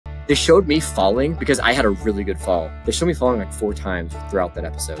They showed me falling because I had a really good fall. They showed me falling like 4 times throughout that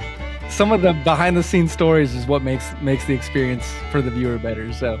episode. Some of the behind the scenes stories is what makes the experience for the viewer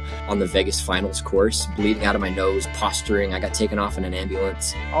better. So on the Vegas finals course, bleeding out of my nose, posturing, I got taken off in an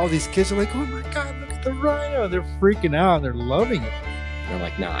ambulance. All these kids are like, oh my God, look at the rhino. They're freaking out. They're loving it. And I'm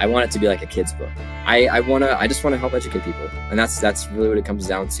like, no, I want it to be like a kid's book. I just want to help educate people. And that's really what it comes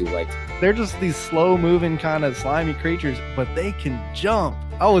down to. Like, they're just these slow moving kind of slimy creatures, but they can jump.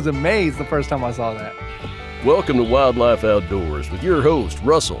 I was amazed the first time I saw that. Welcome to Wildlife Outdoors with your host,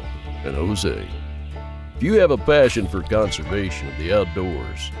 Russell and Jose. If you have a passion for conservation of the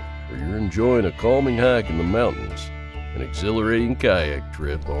outdoors, or you're enjoying a calming hike in the mountains, an exhilarating kayak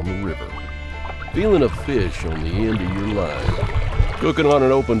trip on the river, feeling a fish on the end of your line, cooking on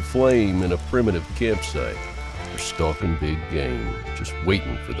an open flame in a primitive campsite, or stalking big game, just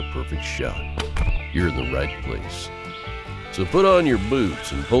waiting for the perfect shot, you're in the right place. So put on your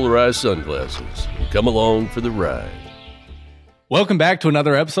boots and polarized sunglasses and come along for the ride. Welcome back to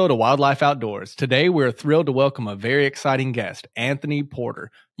another episode of Wildlife Outdoors. Today, we're thrilled to welcome a very exciting guest, Anthony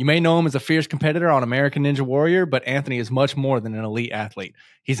Porter. You may know him as a fierce competitor on American Ninja Warrior, but Anthony is much more than an elite athlete.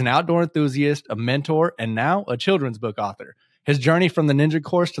 He's an outdoor enthusiast, a mentor, and now a children's book author. His journey from the ninja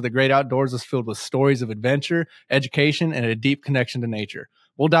course to the great outdoors is filled with stories of adventure, education, and a deep connection to nature.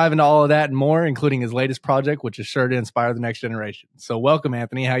 We'll dive into all of that and more, including his latest project, which is sure to inspire the next generation. So welcome,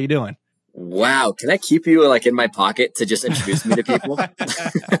 Anthony. How you doing? Wow. Can I keep you like in my pocket to just introduce me to people?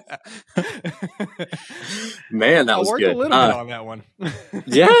 Man, that was good. I worked a little bit on that one.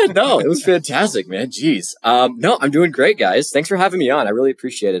 Yeah, no, it was fantastic, man. Jeez. No, I'm doing great, guys. Thanks for having me on. I really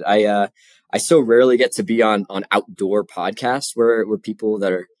appreciate it. I so rarely get to be on outdoor podcasts where people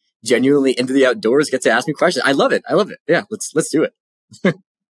that are genuinely into the outdoors get to ask me questions. I love it. Yeah, let's do it.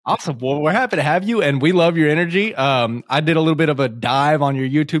 Awesome. Well, we're happy to have you, and we love your energy. I did a little bit of a dive on your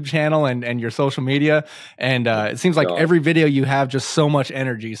YouTube channel and your social media, and it seems like every video you have just so much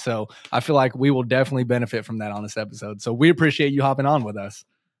energy. So I feel like we will definitely benefit from that on this episode. So we appreciate you hopping on with us.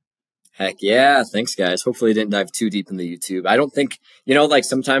 Heck yeah. Thanks, guys. Hopefully I didn't dive too deep in the YouTube. I don't think, like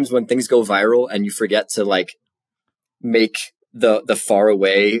sometimes when things go viral and you forget to like make the far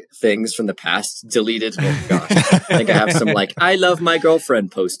away things from the past deleted. Oh gosh. I think I have some like I love my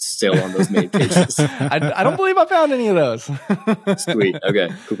girlfriend posts still on those main pages. I don't believe I found any of those. Sweet.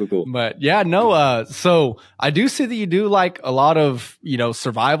 Okay. Cool. But yeah, no, so I do see that you do like a lot of,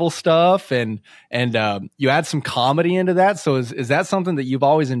 survival stuff and you add some comedy into that. So is that something that you've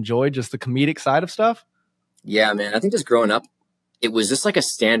always enjoyed, just the comedic side of stuff? Yeah, man. I think just growing up, it was just like a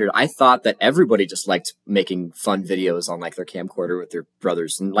standard. I thought that everybody just liked making fun videos on like their camcorder with their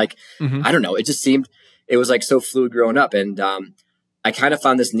brothers. And like, I don't know, it just seemed, it was like so fluid growing up. And I kind of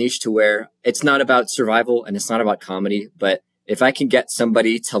found this niche to where it's not about survival and it's not about comedy, but if I can get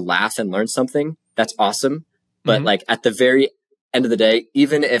somebody to laugh and learn something, that's awesome. But like at the very end of the day,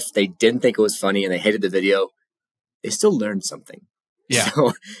 even if they didn't think it was funny and they hated the video, they still learned something. Yeah.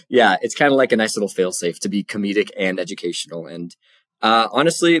 So yeah, it's kind of like a nice little fail-safe to be comedic and educational. And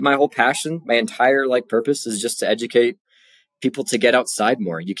honestly, my whole passion, my entire like purpose is just to educate people to get outside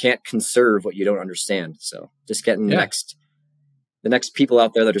more. You can't conserve what you don't understand. So just getting the next people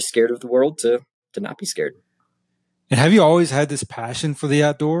out there that are scared of the world to not be scared. And have you always had this passion for the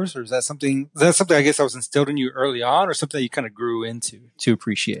outdoors, or is that something I guess that was instilled in you early on, or something that you kind of grew into to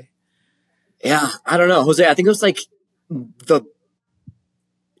appreciate? Yeah, I don't know, Jose. I think it was like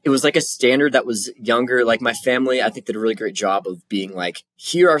it was like a standard that was younger. Like my family, I think did a really great job of being like,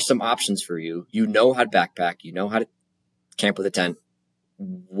 here are some options for you. You know how to backpack. You know how to camp with a tent.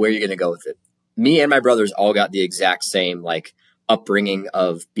 Where are you going to go with it? Me and my brothers all got the exact same like upbringing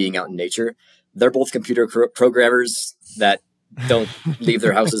of being out in nature. They're both computer programmers that don't leave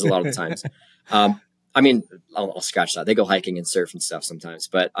their houses a lot of the times. I mean, I'll scratch that. They go hiking and surf and stuff sometimes,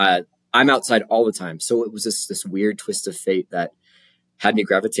 but I'm outside all the time. So it was this weird twist of fate that had me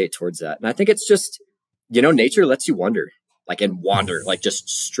gravitate towards that. And I think it's just, nature lets you wander, like just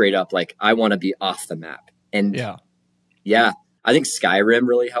straight up. Like I want to be off the map. And yeah, I think Skyrim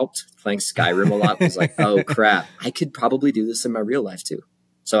really helped. Playing Skyrim a lot was like, oh crap, I could probably do this in my real life too.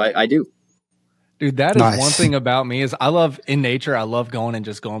 So I do. Dude, that is one thing about me is I love going and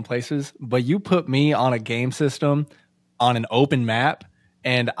just going places, but you put me on a game system on an open map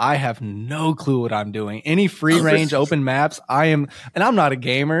and I have no clue what I'm doing. Any free range open maps, and I'm not a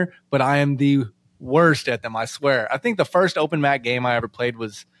gamer, but I am the worst at them, I swear. I think the first open map game I ever played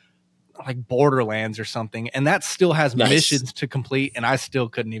was like Borderlands or something, and that still has missions to complete, and I still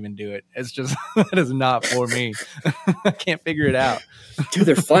couldn't even do it. It's just, that is not for me. I can't figure it out. Dude,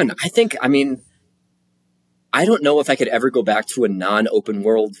 they're fun. I mean, I don't know if I could ever go back to a non-open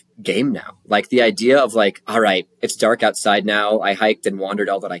world game now. Like the idea of like, all right, it's dark outside now. I hiked and wandered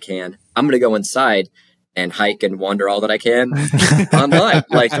all that I can. I'm going to go inside and hike and wander all that I can online.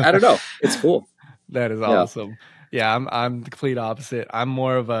 Like, I don't know. It's cool. That is awesome. Yeah, I'm the complete opposite. I'm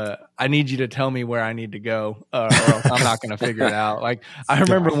more of I need you to tell me where I need to go, or else I'm not going to figure it out. Like I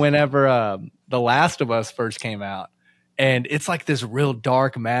remember whenever The Last of Us first came out, and it's like this real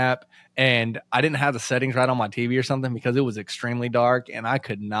dark map, and I didn't have the settings right on my TV or something because it was extremely dark, and I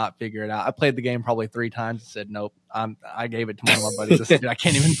could not figure it out. I played the game probably 3 times and said, nope. I gave it to one of my buddies. I said, I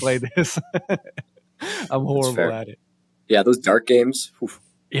can't even play this. I'm horrible at it. Yeah, those dark games. Oof.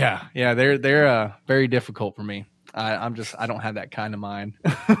 Yeah, they're very difficult for me. I don't have that kind of mind.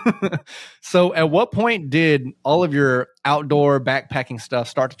 So at what point did all of your outdoor backpacking stuff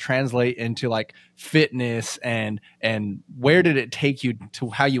start to translate into like fitness, and where did it take you to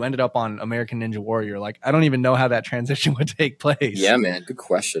how you ended up on American Ninja Warrior? Like, I don't even know how that transition would take place. Yeah, man. Good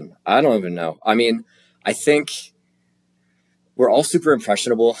question. I don't even know. I mean, I think we're all super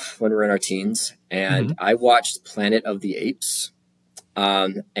impressionable when we're in our teens, and I watched Planet of the Apes.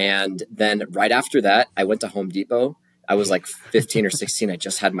 And then right after that, I went to Home Depot. I was like 15 or 16. I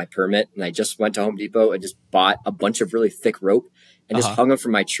just had my permit, and I just went to Home Depot and just bought a bunch of really thick rope and just hung them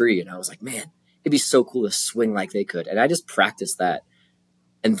from my tree. And I was like, man, it'd be so cool to swing like they could. And I just practiced that.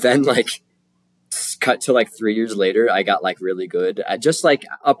 And then like cut to like 3 years later, I got like really good at just like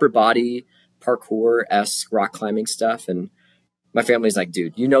upper body parkour-esque rock climbing stuff. And my family's like,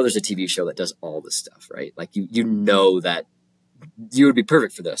 dude, you know, there's a TV show that does all this stuff, right? Like you know that you would be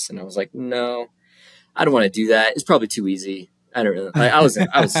perfect for this. And I was like, no, I don't want to do that. It's probably too easy. I don't really, I was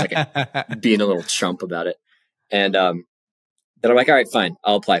like being a little chump about it. And, then I'm like, all right, fine,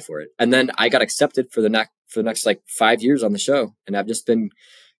 I'll apply for it. And then I got accepted for the next like 5 years on the show. And I've just been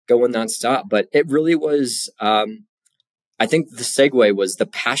going nonstop, but it really was, I think the segue was the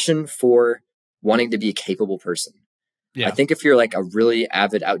passion for wanting to be a capable person. Yeah. I think if you're like a really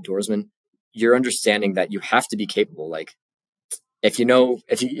avid outdoorsman, you're understanding that you have to be capable. Like, if you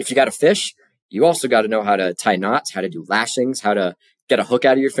got to fish, you also got to know how to tie knots, how to do lashings, how to get a hook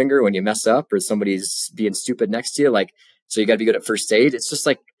out of your finger when you mess up or somebody's being stupid next to you. Like, so you got to be good at first aid. It's just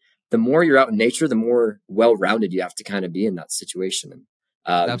like the more you're out in nature, the more well-rounded you have to kind of be in that situation. And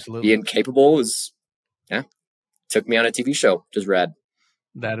absolutely, being capable took me on a TV show, which is rad.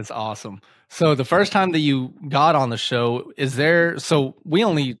 That is awesome. So the first time that you got on the show, so we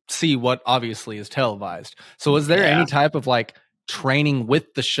only see what obviously is televised. So is there any type of like training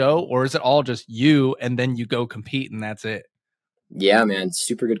with the show, or is it all just you and then you go compete and that's it? Yeah, man.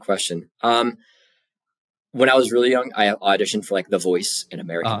 Super good question. When I was really young, I auditioned for like The Voice and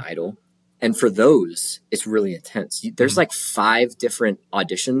American Idol. And for those, it's really intense. There's like 5 different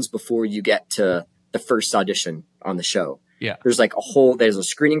auditions before you get to the first audition on the show. Yeah. There's a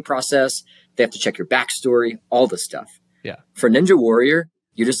screening process. They have to check your backstory, all this stuff. Yeah. For Ninja Warrior,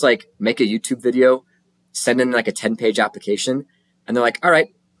 you just like make a YouTube video, send in like a 10-page application, and they're like, all right,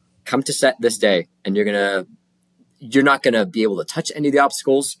 come to set this day. And you're not going to be able to touch any of the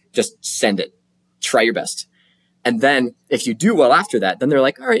obstacles. Just send it. Try your best. And then if you do well after that, then they're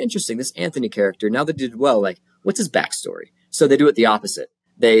like, all right, interesting. This Anthony character, now that did well, like, what's his backstory? So they do it the opposite.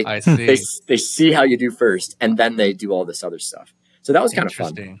 They see how you do first, and then they do all this other stuff. So that was kind of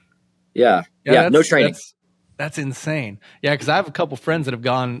fun. Yeah. No training. That's insane. Yeah, because I have a couple friends that have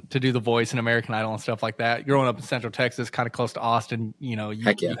gone to do The Voice and American Idol and stuff like that. Growing up in Central Texas, kind of close to Austin, you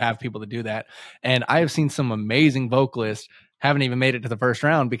have people that do that. And I have seen some amazing vocalists haven't even made it to the first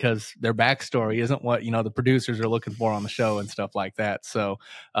round because their backstory isn't what, the producers are looking for on the show and stuff like that. So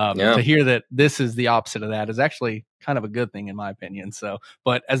to hear that this is the opposite of that is actually kind of a good thing in my opinion. So,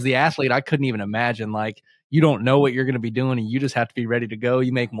 but as the athlete, I couldn't even imagine, like, you don't know what you're going to be doing and you just have to be ready to go.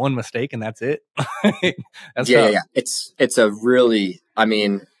 You make one mistake and that's it. That's tough. It's a really,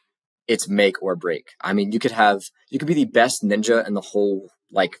 it's make or break. You could be the best ninja in the whole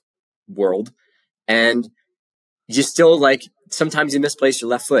world, and you still sometimes you misplace your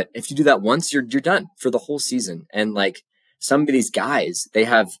left foot. If you do that once, you're done for the whole season. And some of these guys, they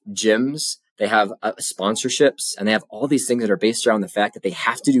have gyms, they have sponsorships, and they have all these things that are based around the fact that they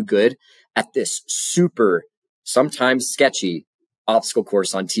have to do good at this super, sometimes sketchy obstacle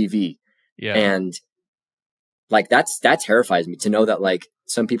course on TV. Yeah. And that terrifies me to know that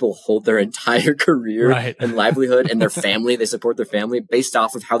some people hold their entire career and livelihood and their family, they support their family based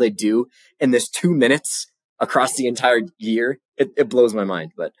off of how they do in this 2 minutes across the entire year. It blows my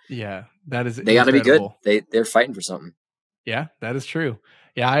mind, but yeah, that is, they got to be good. They're fighting for something. Yeah, that is true.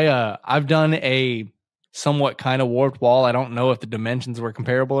 Yeah. I've done a somewhat kind of warped wall. I don't know if the dimensions were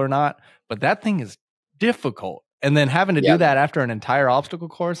comparable or not, but that thing is difficult. And then having to Yeah. do that after an entire obstacle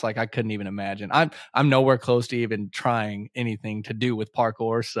course, like I couldn't even imagine. I'm nowhere close to even trying anything to do with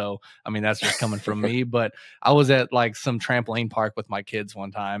parkour. So, I mean, that's just coming from me. But I was at like some trampoline park with my kids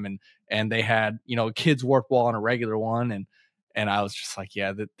one time, and they had, you know, a kids warp wall and a regular one. And I was just like,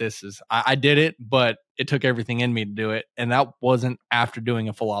 yeah, this is, I did it, but it took everything in me to do it. And that wasn't after doing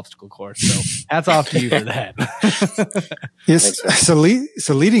a full obstacle course. So hats off to you for that. Yes. So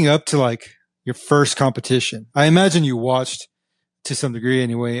leading up to like your first competition, I imagine you watched to some degree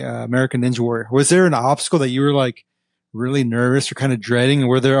anyway, American Ninja Warrior. Was there an obstacle that you were like really nervous or kind of dreading? And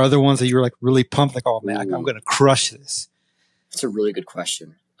were there other ones that you were like really pumped, like, oh man, I'm going to crush this? That's a really good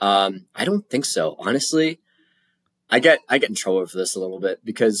question. I don't think so. Honestly, I get in trouble for this a little bit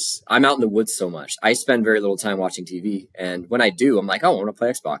because I'm out in the woods so much. I spend very little time watching TV. And when I do, I'm like, oh, I want to play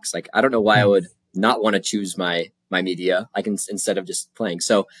Xbox. Like, I don't know why I would not want to choose my media. I can, instead of just playing.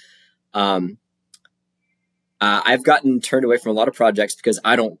 So, I've gotten turned away from a lot of projects because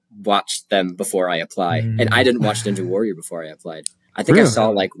I don't watch them before I apply. And I didn't watch Ninja Warrior before I applied. I think I saw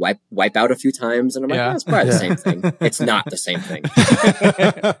like wipe out a few times and I'm like, oh, it's probably the same thing. It's not the same thing.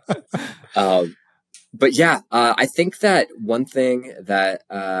 But yeah, I think that one thing that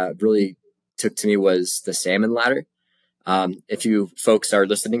really took to me was the salmon ladder. If you folks are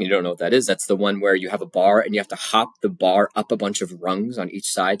listening and you don't know what that is, that's the one where you have a bar and you have to hop the bar up a bunch of rungs on each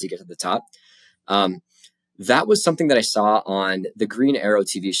side to get to the top. That was something that I saw on the Green Arrow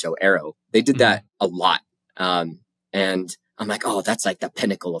TV show Arrow. They did that a lot. And I'm like, oh, that's like the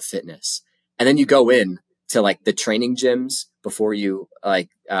pinnacle of fitness. And then you go in to like the training gyms before you like,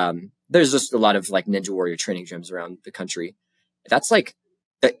 there's just a lot of like Ninja Warrior training gyms around the country. That's like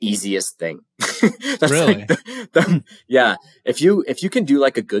the easiest thing. That's really? Like yeah. If you can do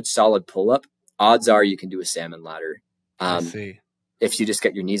like a good solid pull up, odds are you can do a salmon ladder. I see. If you just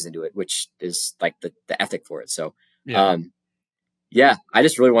get your knees into it, which is like the ethic for it. So, yeah, I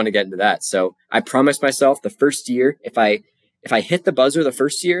just really want to get into that. So I promised myself the first year, if I hit the buzzer the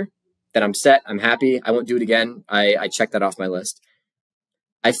first year, then I'm set. I'm happy. I won't do it again. I checked that off my list.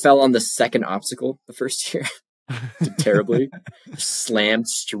 I fell on the second obstacle the first year. Did terribly. Slammed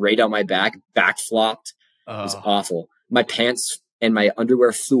straight on my back flopped. It was awful. My pants and my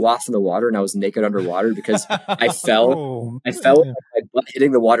underwear flew off in the water and I was naked underwater because I fell. I fell with my butt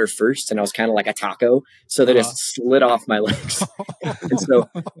hitting the water first and I was kind of like a taco. So they just slid off my legs. And so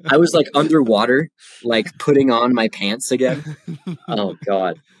I was like underwater, like putting on my pants again. Oh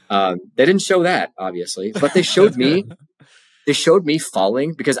God. They didn't show that obviously, but they showed me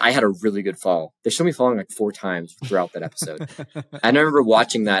falling because I had a really good fall. They showed me falling like 4 times throughout that episode. I remember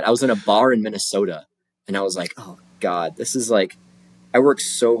watching that. I was in a bar in Minnesota and I was like, oh God, this is like, I worked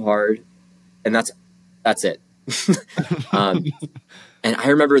so hard and that's it. And I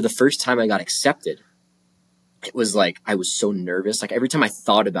remember the first time I got accepted, it was like, I was so nervous. Like every time I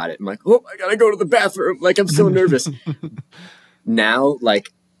thought about it, I'm like, oh, I gotta go to the bathroom. Like I'm so nervous. Now, like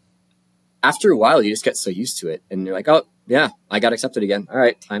after a while, you just get so used to it and you're like, oh yeah, I got accepted again. All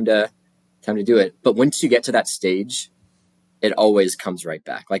right, time to do it. But once you get to that stage, it always comes right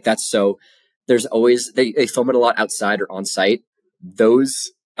back. Like there's always, they film it a lot outside or on site.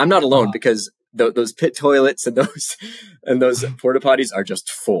 Those, I'm not alone because those pit toilets and those porta potties are just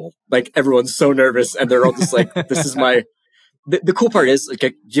full. Like everyone's so nervous and they're all just like, this is my, the cool part is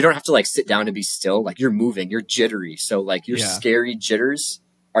like, you don't have to like sit down and be still. Like you're moving, you're jittery. So like your scary jitters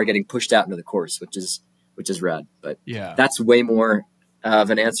are getting pushed out into the course, which is rad. But that's way more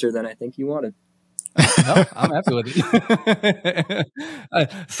of an answer than I think you wanted. No, I'm happy with it.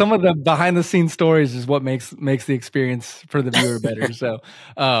 Some of the behind the scenes stories is what makes the experience for the viewer better. So,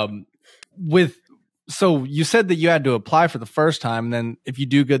 so you said that you had to apply for the first time, and then if you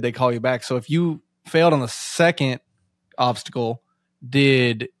do good, they call you back. So if you failed on the second obstacle,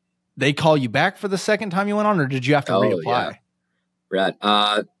 did they call you back for the second time you went on, or did you have to reapply? Yeah. Rad.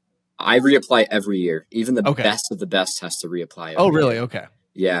 I reapply every year. Even the best of the best has to reapply. Oh, really? Year. Okay.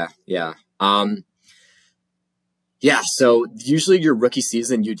 Yeah. Yeah. So usually your rookie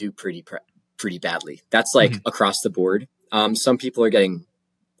season, you do pretty badly. That's like across the board. Some people are getting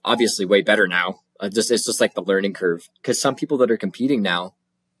obviously way better now. It's just like the learning curve because some people that are competing now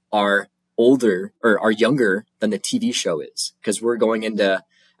are older or are younger than the TV show is because we're going into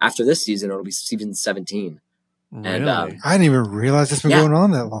after this season, it'll be season 17. Really? And I didn't even realize it's been going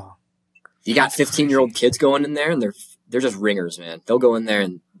on that long. You got 15-year-old kids going in there and they're just ringers, man. They'll go in there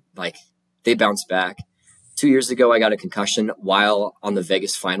and like they bounce back. 2 years ago, I got a concussion while on the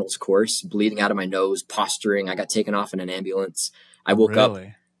Vegas finals course, bleeding out of my nose, posturing. I got taken off in an ambulance. I woke up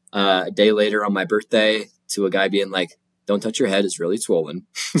a day later on my birthday to a guy being like, Don't touch your head. It's really swollen.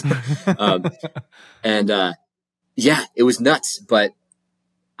 Yeah, it was nuts, but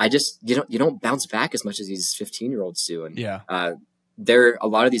I just, you don't bounce back as much as these 15-year-olds do. And a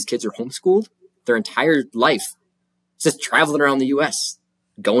lot of these kids are homeschooled their entire life, just traveling around the US,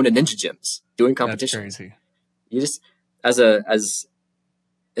 going to ninja gyms, doing competitions. That's crazy. You just, as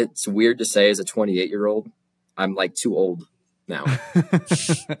it's weird to say as a 28-year-old, I'm like too old now.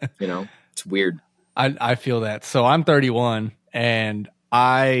 It's weird. I feel that. So I'm 31 and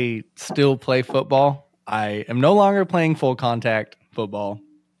I still play football. I am no longer playing full contact football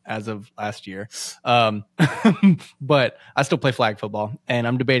as of last year. But I still play flag football, and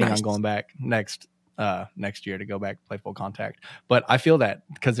I'm debating on going back next year to go back to play full contact. But I feel that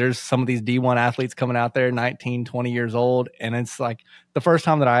because there's some of these D1 athletes coming out there 19, 20 years old, and it's like the first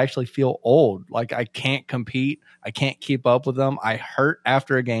time that I actually feel old. Like I can't compete. I can't keep up with them. I hurt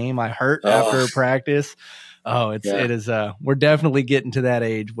after a game. I hurt after a practice. Oh, it is. We're definitely getting to that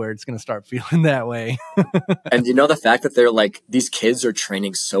age where it's going to start feeling that way. And the fact that they're like, these kids are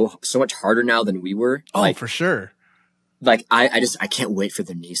training so much harder now than we were. Oh, like, for sure. Like I can't wait for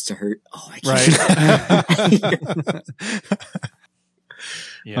their knees to hurt. Oh, I can't.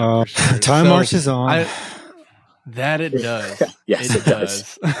 Yeah, sure. Time marches on. That it does. Yes, it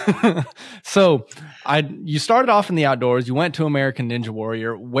does. So you started off in the outdoors. You went to American Ninja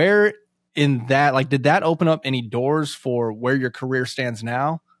Warrior. Where in that, like, did that open up any doors for where your career stands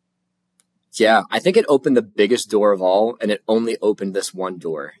now? Yeah, I think it opened the biggest door of all, and it only opened this one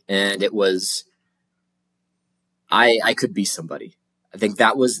door. And it was, I could be somebody. I think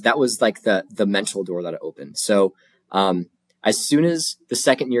that was like the mental door that it opened. So, as soon as the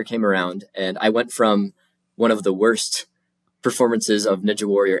second year came around and I went from one of the worst performances of Ninja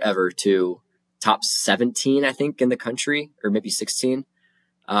Warrior ever to top 17, I think, in the country, or maybe 16.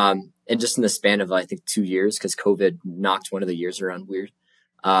 And just in the span of, I think, 2 years, because COVID knocked one of the years around weird.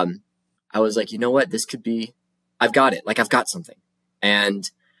 I was like, you know what? This could be, I've got it. Like, I've got something.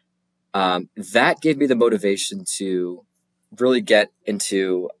 And that gave me the motivation to really get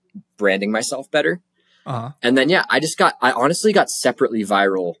into branding myself better. And then, I honestly got separately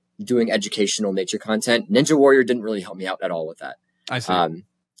viral doing educational nature content. Ninja Warrior didn't really help me out at all with that. I see.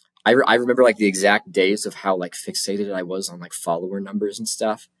 I remember like the exact days of how like fixated I was on like follower numbers and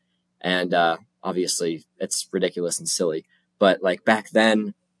stuff. And obviously it's ridiculous and silly. But like back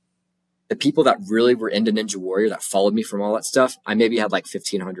then, the people that really were into Ninja Warrior that followed me from all that stuff, I maybe had like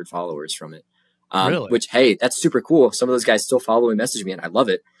 1,500 followers from it. Really? Which, hey, that's super cool. Some of those guys still follow and message me and I love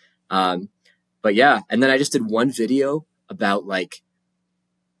it. But yeah, and then I just did one video about like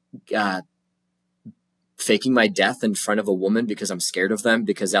faking my death in front of a woman because I'm scared of them,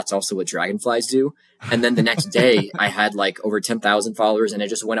 because that's also what dragonflies do. And then the next day I had like over 10,000 followers and it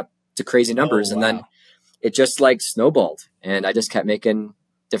just went up to crazy numbers. Oh, wow. And then it just like snowballed and I just kept making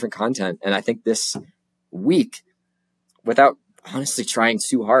different content. And I think this week, without honestly trying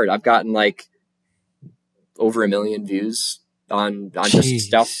too hard, I've gotten like over 1 million views on just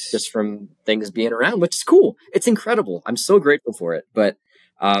stuff just from things being around, which is cool. It's incredible. I'm so grateful for it. But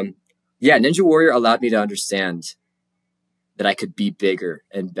yeah, Ninja Warrior allowed me to understand that I could be bigger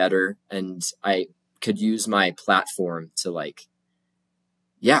and better, and I could use my platform to like,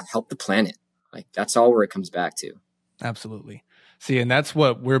 help the planet. Like that's all where it comes back to. Absolutely. See, and that's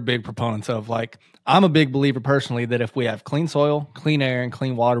what we're big proponents of. Like, I'm a big believer personally that if we have clean soil, clean air, and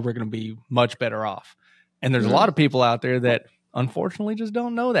clean water, we're going to be much better off. And there's a lot of people out there that unfortunately just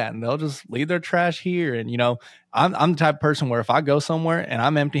don't know that, and they'll just leave their trash here. And I'm the type of person where if I go somewhere and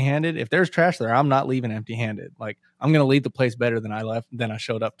I'm empty-handed, if there's trash there, I'm not leaving empty-handed. Like I'm going to leave the place better than I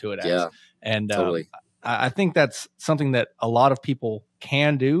showed up to it as. Yeah, and totally. I think that's something that a lot of people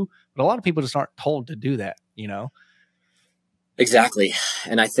can do, but a lot of people just aren't told to do that. Exactly.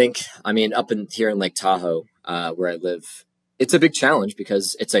 And I think, up here in Lake Tahoe, where I live, it's a big challenge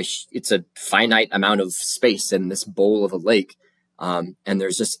because it's a finite amount of space in this bowl of a lake. And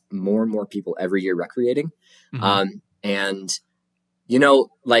there's just more and more people every year recreating. And,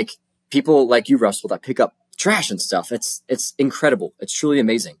 like people like you, Russell, that pick up trash and stuff. It's incredible. It's truly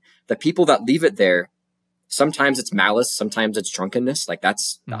amazing. The people that leave it there, sometimes it's malice, sometimes it's drunkenness. Like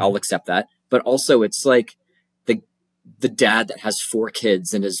I'll accept that. But also it's like the dad that has 4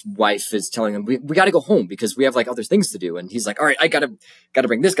 kids and his wife is telling him, we got to go home because we have like other things to do. And he's like, all right, I gotta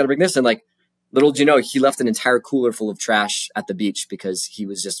bring this. And like, little do you know, he left an entire cooler full of trash at the beach because he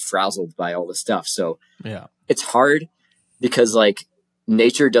was just frazzled by all this stuff. So yeah, it's hard because like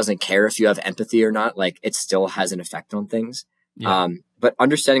nature doesn't care if you have empathy or not. Like it still has an effect on things. Yeah. But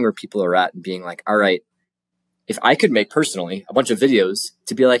understanding where people are at and being like, all right, if I could make personally a bunch of videos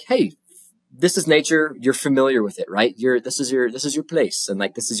to be like, hey, this is nature. You're familiar with it, right? This is your place, and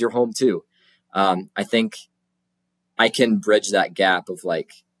like this is your home too. I think I can bridge that gap of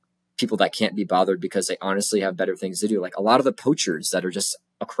like people that can't be bothered because they honestly have better things to do. Like a lot of the poachers that are just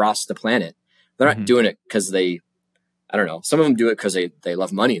across the planet, they're not doing it because I don't know. Some of them do it because they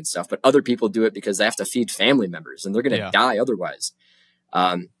love money and stuff, but other people do it because they have to feed family members and they're going to die otherwise.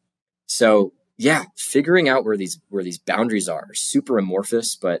 So yeah, figuring out where these boundaries are super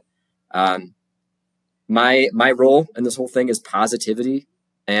amorphous, but my role in this whole thing is positivity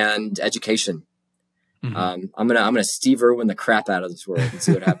and education. I'm gonna Steve Irwin the crap out of this world and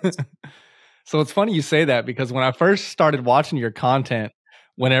see what happens. So it's funny you say that, because when I first started watching your content,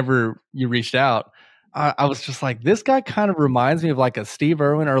 whenever you reached out, I was just like, this guy kind of reminds me of like a Steve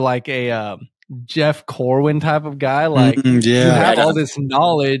Irwin or like a Jeff Corwin type of guy. Like you have all this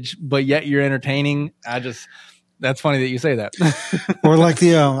knowledge, but yet you're entertaining. That's funny that you say that. Or like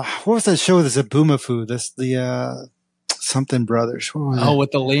the what was that show with the Zabumafu? That's the something brothers. What was it?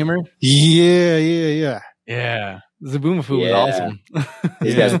 With the lemur? Yeah. Zabumafu was awesome.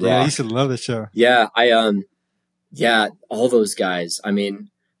 These guys I used to love the show. Yeah, all those guys. I mean,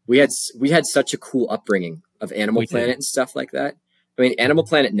 we had such a cool upbringing of Animal Planet and stuff like that. I mean, Animal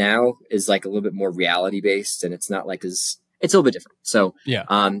Planet now is like a little bit more reality based, and it's not like it's a little bit different. So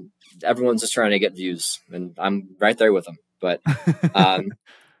everyone's just trying to get views, and I'm right there with them. But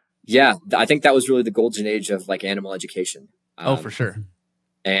yeah, I think that was really the golden age of like animal education. For sure.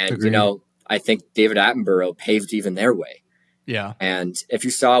 And Agreed. I think David Attenborough paved even their way. Yeah. And if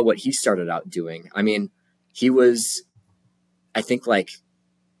you saw what he started out doing, I mean, he was, I think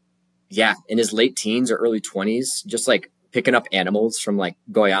in his late teens or early 20s, just like picking up animals from like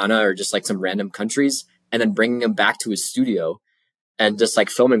Guyana or just like some random countries and then bringing them back to his studio and just like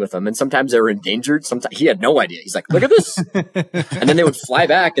filming with them. And sometimes they were endangered. Sometimes he had no idea. He's like, look at this. And then they would fly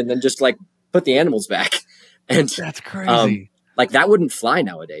back and then just like put the animals back. And that's crazy. Like that wouldn't fly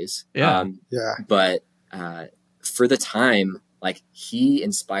nowadays. Yeah. But for the time, like he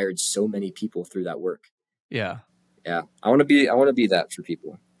inspired so many people through that work. Yeah. Yeah. I want to be that for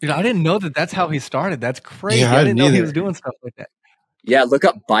people. Dude, I didn't know that that's how he started. That's crazy. I didn't know he was doing stuff like that. Yeah, look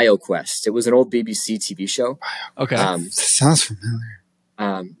up BioQuest. It was an old BBC TV show. Okay. That sounds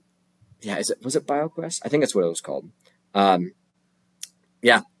familiar. Yeah, was it BioQuest? I think that's what it was called.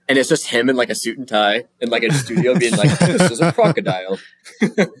 Yeah. And it's just him in like a suit and tie in like a studio being like, this is a crocodile.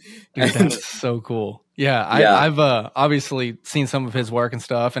 Dude, that is so cool. Yeah. I've obviously seen some of his work and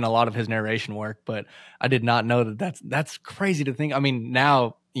stuff and a lot of his narration work, but I did not know that's crazy to think. I mean,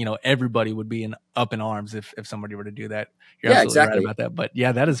 now, everybody would be up in arms if somebody were to do that. You're absolutely right about that. But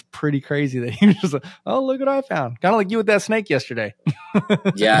yeah, that is pretty crazy that he was just like, oh, look what I found. Kind of like you with that snake yesterday.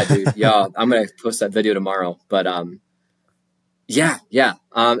 Yeah, dude. Yeah. I'm going to post that video tomorrow. But yeah.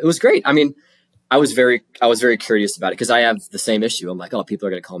 It was great. I mean, I was very curious about it because I have the same issue. I'm like, oh, people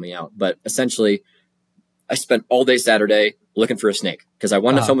are going to call me out. But essentially, I spent all day Saturday looking for a snake because I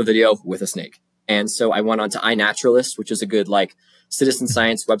wanted to film a video with a snake. And so I went on to iNaturalist, which is a good like citizen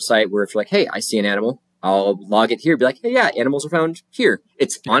science website where if you're like, hey, I see an animal, I'll log it here. Be like, hey, yeah, animals are found here.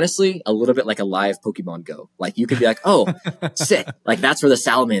 It's honestly a little bit like a live Pokemon Go. Like you could be like, oh, sick. Like that's where the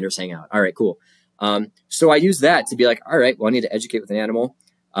salamanders hang out. All right, cool. So I use that to be like, all right, well, I need to educate with an animal.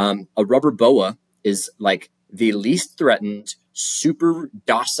 A rubber boa is like the least threatened, super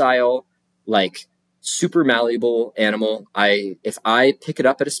docile, like super malleable animal. If I pick it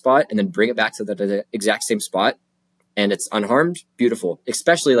up at a spot and then bring it back to the exact same spot and it's unharmed, beautiful.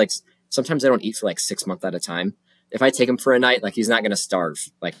 Especially like sometimes I don't eat for like 6 months at a time. If I take him for a night, like he's not going to starve.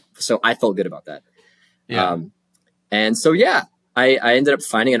 Like, so I felt good about that. Yeah. And so, yeah, I ended up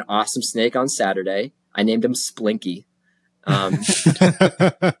finding an awesome snake on Saturday. I named him Splinky. And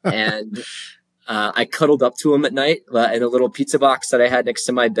I cuddled up to him at night in a little pizza box that I had next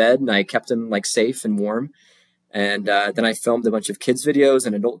to my bed, and I kept him like safe and warm. And then I filmed a bunch of kids videos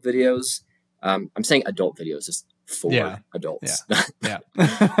and adult videos. I'm saying adult videos just for adults. Yeah.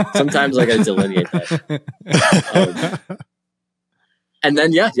 Sometimes I gotta delineate that. And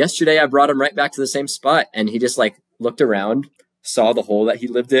then yesterday I brought him right back to the same spot, and he just like looked around, saw the hole that he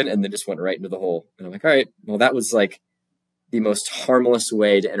lived in, and then just went right into the hole. And I'm like, all right, well, that was like the most harmless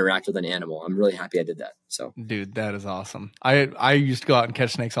way to interact with an animal. I'm really happy I did that. So, dude, that is awesome. I used to go out and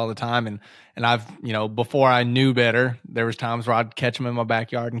catch snakes all the time, and I've, before I knew better, there was times where I'd catch them in my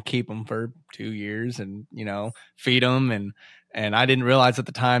backyard and keep them for 2 years and, feed them. And I didn't realize at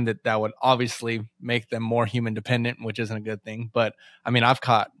the time that would obviously make them more human dependent, which isn't a good thing. But I mean, I've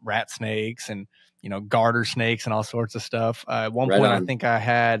caught rat snakes and, garter snakes and all sorts of stuff. At one point, I think I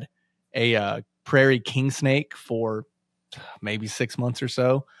had a prairie king snake for maybe 6 months or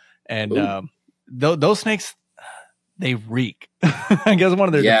so. And those snakes, they reek. I guess one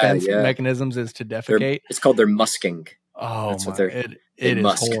of their defense mechanisms is to defecate. It's called their musking. Oh, that's what it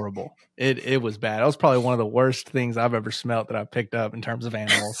is horrible. It was bad. It was probably one of the worst things I've ever smelt that I've picked up in terms of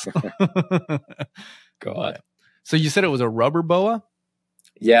animals. God. So you said it was a rubber boa?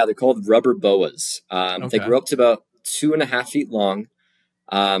 Yeah, they're called rubber boas. They grow up to about 2.5 feet long.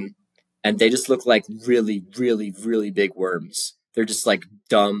 And they just look like really, really, really big worms. They're just like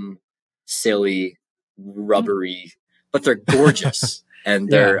dumb, silly, rubbery, but they're gorgeous. And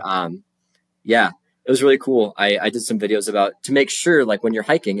they're, it was really cool. I did some videos about to make sure, like when you're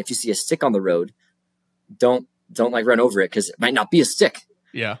hiking, if you see a stick on the road, don't like run over it because it might not be a stick.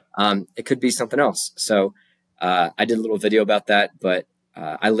 Yeah. It could be something else. So I did a little video about that, but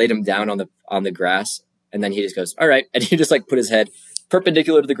I laid him down on the grass, and then he just goes, "All right," and he just like put his head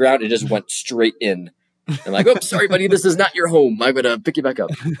perpendicular to the ground and just went straight in. And like, "Oops, sorry, buddy, this is not your home. I'm gonna pick you back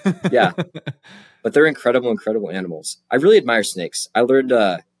up." Yeah, but they're incredible animals. I really admire snakes. I learned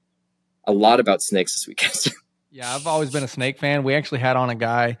a lot about snakes this weekend. Yeah, I've always been a snake fan. We actually had on a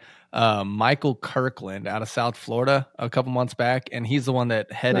guy, Michael Kirkland, out of South Florida a couple months back, and he's the one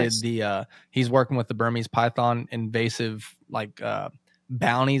that headed he's working with the Burmese python invasive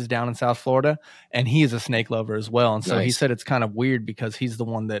bounties down in South Florida, and he is a snake lover as well. And so he said it's kind of weird because he's the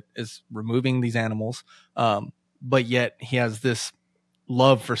one that is removing these animals, but yet he has this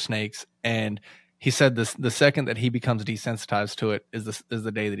love for snakes. And he said the second that he becomes desensitized to it is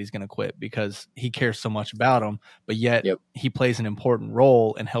the day that he's going to quit, because he cares so much about them, but yet he plays an important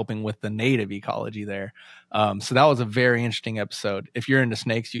role in helping with the native ecology there. So that was a very interesting episode. If you're into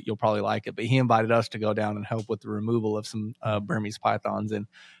snakes, you'll probably like it. But he invited us to go down and help with the removal of some Burmese pythons, and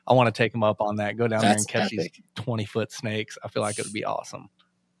I want to take him up on that. Go down there and catch these 20-foot snakes. I feel like it would be awesome.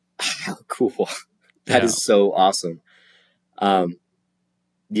 How cool! That is so awesome.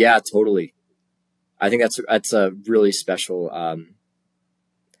 Yeah, totally. I think that's a really special.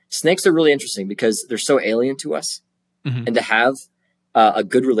 Snakes are really interesting because they're so alien to us, and to have a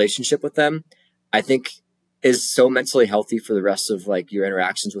good relationship with them, I think, is so mentally healthy for the rest of like your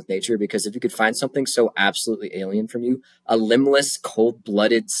interactions with nature. Because if you could find something so absolutely alien from you, a limbless,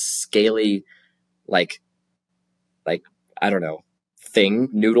 cold-blooded, scaly, like I don't know, thing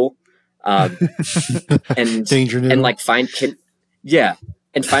noodle, and danger noodle, and like find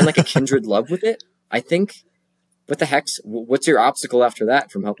like a kindred love with it. I think, what the heck's, what's your obstacle after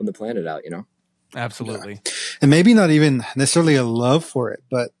that from helping the planet out, you know? Absolutely. Yeah. And maybe not even necessarily a love for it,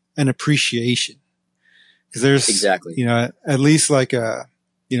 but an appreciation. Because there's, at least like,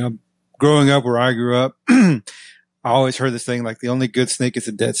 growing up where I grew up, I always heard this thing, like the only good snake is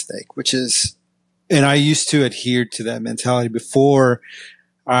a dead snake, which is, and I used to adhere to that mentality before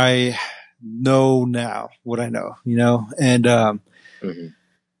I know now what I know, and,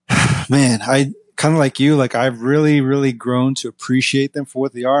 man, I kind of like you, like I've really, really grown to appreciate them for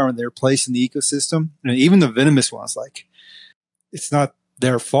what they are and their place in the ecosystem. And even the venomous ones, like it's not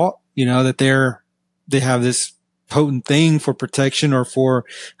their fault, that they have this potent thing for protection or for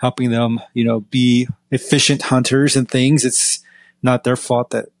helping them, be efficient hunters and things. It's not their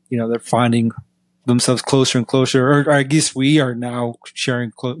fault that, they're finding themselves closer and closer, or I guess we are now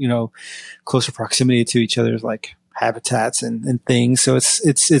sharing, closer proximity to each other's like habitats and things. So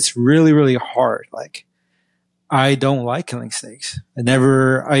it's really, really hard. Like I don't like killing snakes.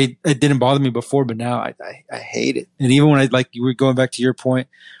 It didn't bother me before, but now I hate it. And even when you were going back to your point,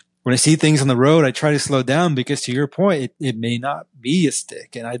 when I see things on the road, I try to slow down because to your point, it may not be a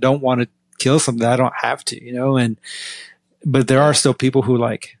stick and I don't want to kill something that I don't have to, but there are still people who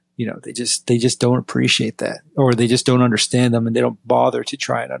they just don't appreciate that, or they just don't understand them and they don't bother to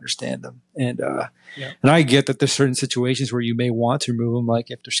try and understand them. And, and I get that there's certain situations where you may want to remove them,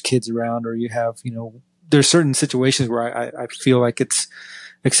 like if there's kids around or you have, there's certain situations where I feel like it's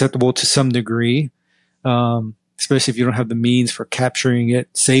acceptable to some degree, especially if you don't have the means for capturing it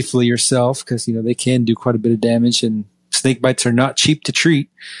safely yourself, because, they can do quite a bit of damage, and snake bites are not cheap to treat.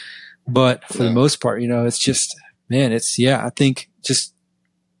 But for the most part, it's just, man, I think just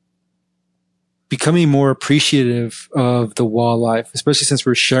becoming more appreciative of the wildlife, especially since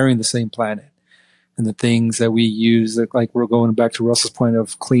we're sharing the same planet and the things that we use, like we're going back to Russell's point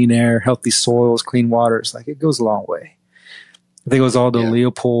of clean air, healthy soils, clean waters, like it goes a long way. I think it was Aldo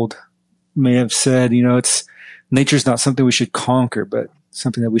Leopold may have said, it's nature's not something we should conquer, but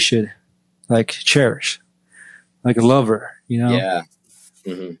something that we should cherish, like a lover, Yeah.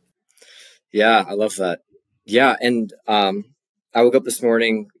 Mm-hmm. Yeah. I love that. Yeah. And, I woke up this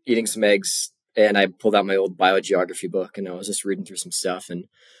morning eating some eggs, and I pulled out my old biogeography book, and I was just reading through some stuff. And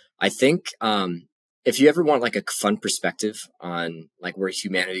I think, if you ever want like a fun perspective on like where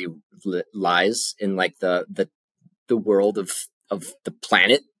humanity lies in like the world of the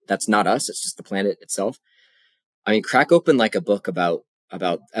planet, that's not us, it's just the planet itself. I mean, crack open like a book about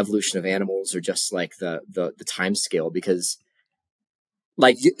evolution of animals, or just like the time scale, because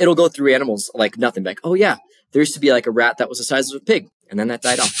like it'll go through animals like nothing, like, oh yeah, there used to be like a rat that was the size of a pig, and then that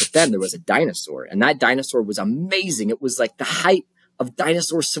died off. But then there was a dinosaur, and that dinosaur was amazing. It was like the height of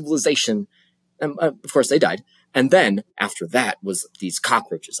dinosaur civilization. And of course they died. And then after that was these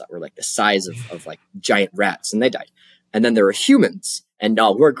cockroaches that were like the size of like giant rats, and they died. And then there were humans, and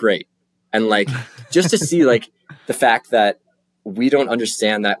no, we're great. And like, just to see like the fact that we don't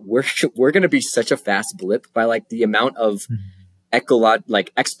understand that we're going to be such a fast blip by like the amount of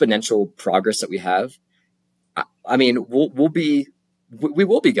exponential progress that we have. I mean, we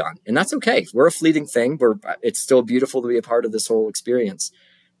will be gone, and that's okay. We're a fleeting thing. It's still beautiful to be a part of this whole experience.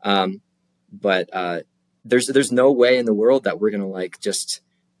 But there's no way in the world that we're going to like just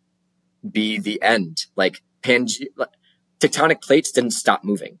be the end. Like tectonic plates didn't stop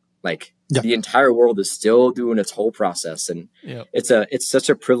moving. Like the entire world is still doing its whole process. And it's such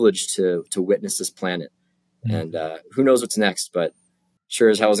a privilege to witness this planet. And who knows what's next, but sure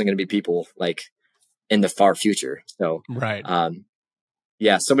as hell isn't going to be people like in the far future. So, right.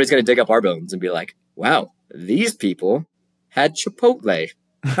 Somebody's going to dig up our bones and be like, wow, these people had Chipotle.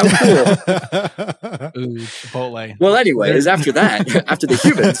 How cool. Ooh, Chipotle. Well, anyways, after that, after the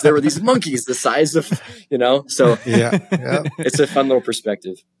humans, there were these monkeys the size of, so it's a fun little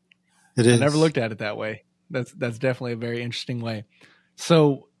perspective. It is. I never looked at it that way. That's definitely a very interesting way.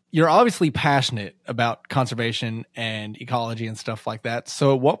 So you're obviously passionate about conservation and ecology and stuff like that.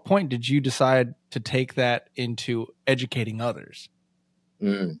 So at what point did you decide to take that into educating others?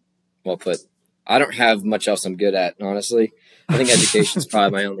 Well put. I don't have much else I'm good at, honestly. I think education is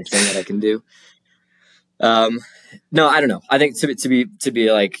probably my only thing that I can do. No, I don't know. I think to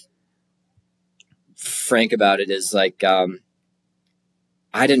be like frank about it is like,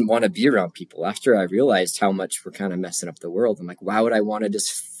 I didn't want to be around people after I realized how much we're kind of messing up the world. I'm like, why would I want to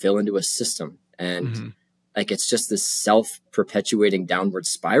just fill into a system? And like, it's just this self-perpetuating downward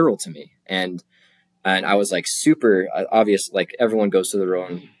spiral to me. And I was like super obvious, like everyone goes through their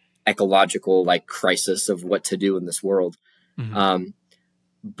own ecological like crisis of what to do in this world.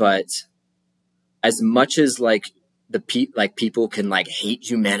 But as much as like people can like hate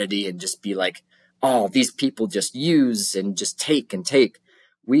humanity and just be like, oh, these people just use and just take and take.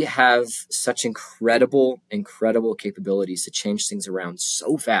 We have such incredible capabilities to change things around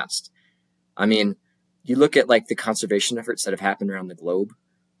so fast. I mean, you look at like the conservation efforts that have happened around the globe.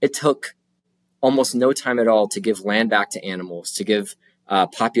 It took almost no time at all to give land back to animals, to give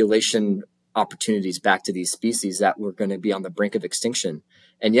population opportunities back to these species that were going to be on the brink of extinction.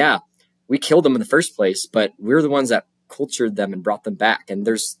 And we killed them in the first place, but we're the ones that cultured them and brought them back. And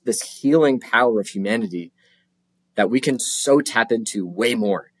there's this healing power of humanity that we can so tap into way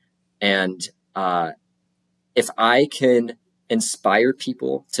more. And if I can inspire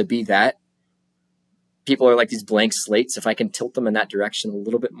people to be that, people are like these blank slates. If I can tilt them in that direction a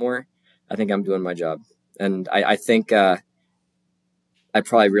little bit more, I think I'm doing my job. And I think I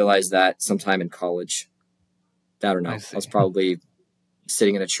probably realized that sometime in college. I don't know. I was probably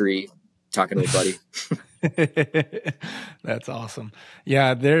sitting in a tree talking to a buddy. That's awesome.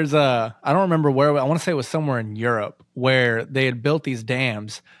 Yeah, there's I don't remember where, I want to say it was somewhere in Europe where they had built these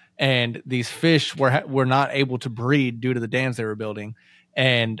dams and these fish were not able to breed due to the dams they were building.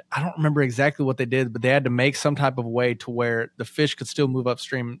 And I don't remember exactly what they did, but they had to make some type of way to where the fish could still move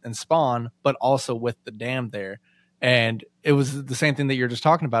upstream and spawn, but also with the dam there. And it was the same thing that you're just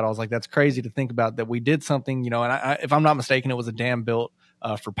talking about. I was like, that's crazy to think about that we did something, and if I'm not mistaken, it was a dam built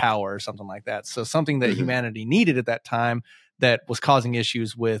for power or something like that. So something that humanity needed at that time that was causing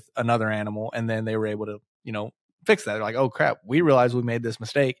issues with another animal. And then they were able to, fix that. They're like, oh crap, we realized we made this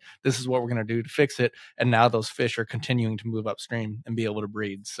mistake. This is what we're going to do to fix it. And now those fish are continuing to move upstream and be able to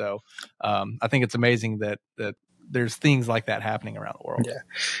breed. So I think it's amazing that there's things like that happening around the world. Yeah.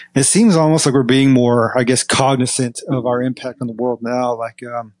 It seems almost like we're being more, I guess, cognizant of our impact on the world now. Like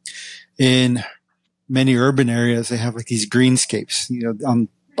in many urban areas, they have like these greenscapes, on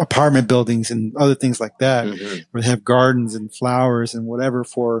apartment buildings and other things like that, where they have gardens and flowers and whatever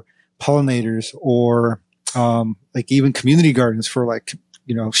for pollinators, or like even community gardens for like,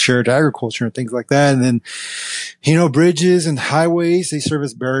 shared agriculture and things like that. And then, bridges and highways, they serve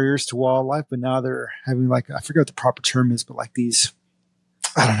as barriers to wildlife, but now they're having like, I forget what the proper term is, but like these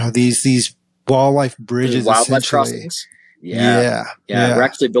wildlife bridges. Wildlife crossings. Yeah. We're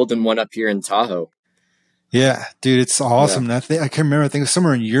actually building one up here in Tahoe. Yeah, dude, it's awesome. Yeah. I can't remember. I think it was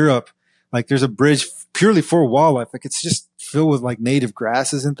somewhere in Europe. like there's a bridge purely for wildlife. Like it's just filled with like native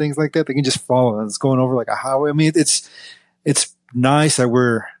grasses and things like that. They can just follow and it's going over like a highway. I mean, it's nice that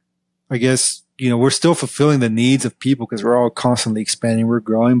we're, I guess, we're still fulfilling the needs of people because we're all constantly expanding, we're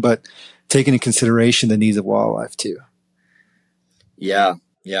growing, but taking into consideration the needs of wildlife too. Yeah.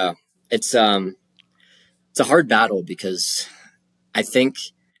 Yeah. It's a hard battle because I think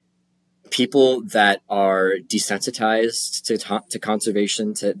people that are desensitized to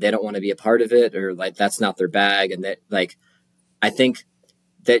conservation, they don't want to be a part of it, or like that's not their bag. And that, like, I think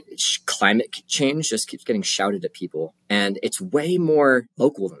that climate change just keeps getting shouted at people, and it's way more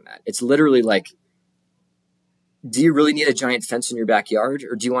local than that. It's literally like, do you really need a giant fence in your backyard,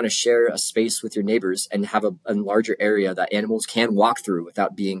 or do you want to share a space with your neighbors and have a larger area that animals can walk through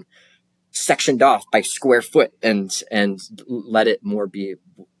without being sectioned off by square foot, and let it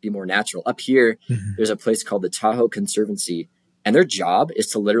be more natural? Up here, there's a place called the Tahoe Conservancy, and their job is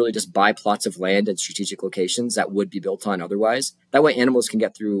to literally just buy plots of land in strategic locations that would be built on otherwise. That way animals can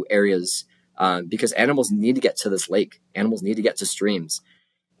get through areas, because animals need to get to this lake. Animals need to get to streams.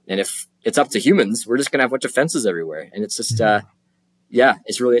 And if it's up to humans, we're just going to have a bunch of fences everywhere. And it's just,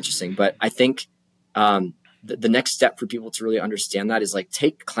 it's really interesting. But I think the next step for people to really understand that is like,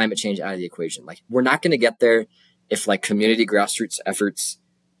 take climate change out of the equation. Like, we're not going to get there if like community grassroots efforts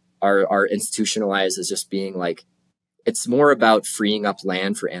are institutionalized as just being like, it's more about freeing up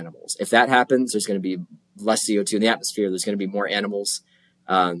land for animals. If that happens, there's going to be less CO2 in the atmosphere. There's going to be more animals,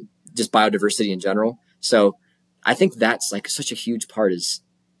 just biodiversity in general. So I think that's like such a huge part is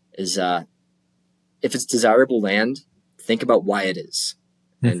if it's desirable land, think about why it is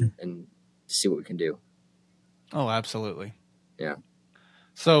and see what we can do. Oh, absolutely. Yeah.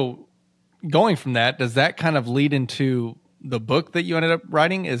 So going from that, does that kind of lead into the book that you ended up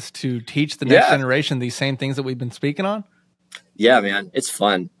writing, is to teach the next generation these same things that we've been speaking on? Yeah, man, it's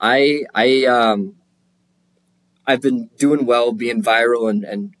fun. I've been doing well, being viral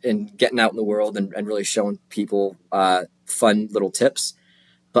and getting out in the world and really showing people fun little tips.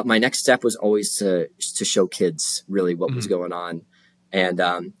 But my next step was always to show kids really what was going on. And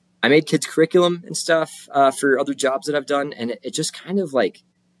I made kids curriculum and stuff for other jobs that I've done. And it just kind of like,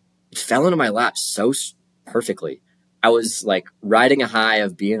 it fell into my lap so perfectly. I was like riding a high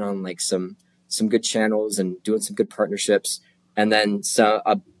of being on like some good channels and doing some good partnerships. And then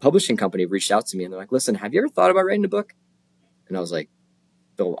a publishing company reached out to me and they're like, listen, have you ever thought about writing a book? And I was like,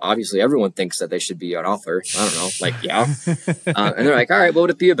 well, obviously everyone thinks that they should be an author. I don't know. Like, yeah. And they're like, all right, what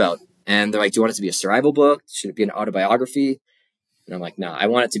would it be about? And they're like, do you want it to be a survival book? Should it be an autobiography? And I'm like, no, I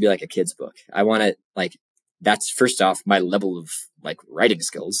want it to be like a kid's book. I want it like, that's first off my level of like writing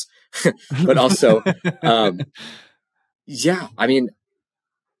skills, but also, yeah, I mean,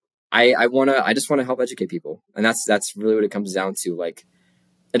 I just want to help educate people. And that's really what it comes down to. Like,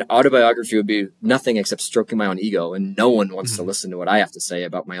 an autobiography would be nothing except stroking my own ego, and no one wants to listen to what I have to say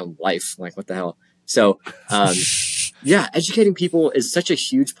about my own life. Like, what the hell? So, yeah, educating people is such a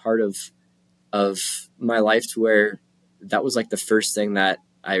huge part of my life, to where that was like the first thing that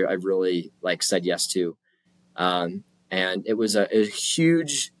I really like said yes to. And it was a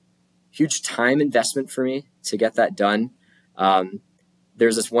huge time investment for me to get that done.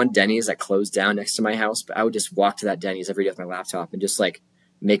 There's this one Denny's that closed down next to my house, but I would just walk to that Denny's every day with my laptop and just like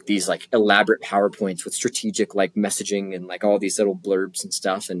make these like elaborate PowerPoints with strategic like messaging and like all these little blurbs and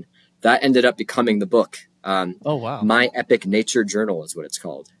stuff. And that ended up becoming the book. Oh, wow. My Epic Nature Journal is what it's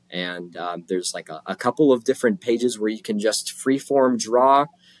called. And there's like a couple of different pages where you can just freeform draw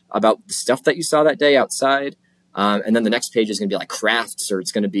about the stuff that you saw that day outside. And then the next page is going to be like crafts, or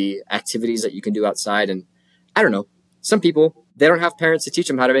it's going to be activities that you can do outside. And I don't know, some people, they don't have parents to teach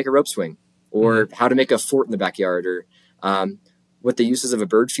them how to make a rope swing, or how to make a fort in the backyard, or what the uses of a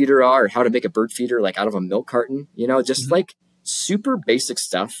bird feeder are, or how to make a bird feeder like out of a milk carton, just like super basic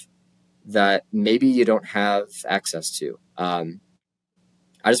stuff that maybe you don't have access to. I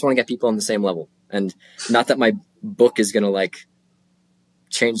just want to get people on the same level, and not that my book is going to like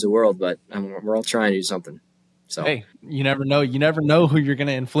change the world, but we're all trying to do something. So, hey, you never know. You never know who you're going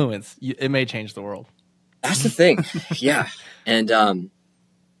to influence. It may change the world. That's the thing. Yeah. And,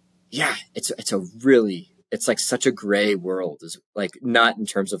 yeah, it's like such a gray world, is like, not in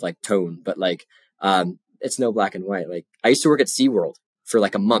terms of like tone, but like, it's no black and white. Like, I used to work at SeaWorld for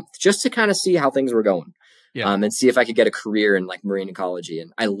like a month just to kind of see how things were going. Yeah. And see if I could get a career in like marine ecology.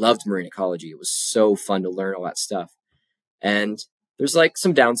 And I loved marine ecology. It was so fun to learn all that stuff. And there's like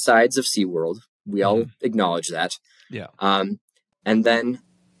some downsides of SeaWorld. We all acknowledge that. Yeah. And then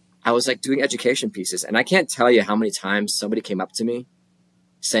I was like doing education pieces, and I can't tell you how many times somebody came up to me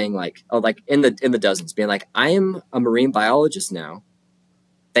saying like, oh, like in the dozens, being like, I am a marine biologist now,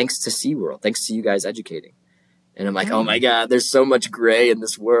 thanks to SeaWorld, thanks to you guys educating. And I'm like, oh my God, there's so much gray in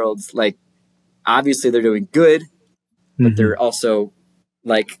this world. Like, obviously they're doing good, but they're also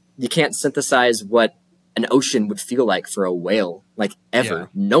like, you can't synthesize what an ocean would feel like for a whale, like ever. Yeah.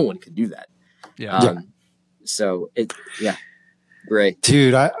 No one could do that. So great.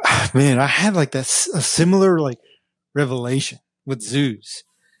 Dude, I had like a similar like revelation with zoos.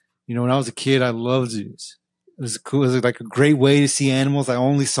 You know, when I was a kid, I loved zoos. It was cool. It was like a great way to see animals I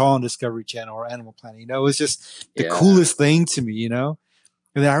only saw on Discovery Channel or Animal Planet. You know, it was just the coolest thing to me, you know?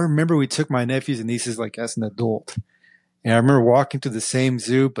 And then I remember we took my nephews and nieces like as an adult. And I remember walking to the same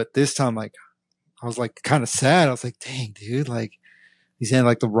zoo, but this time, like, I was like kind of sad. I was like, dang, dude, like, he's in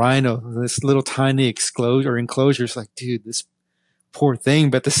like the rhino, this little tiny enclosure. It's like, dude, this poor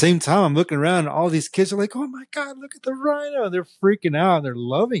thing. But at the same time, I'm looking around and all these kids are like, oh my God, look at the rhino. They're freaking out and they're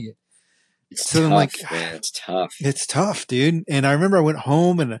loving it. It's tough, I'm like, man. It's tough. It's tough, dude. And I remember I went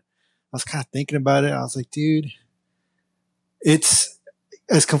home and I was kind of thinking about it. I was like, dude, it's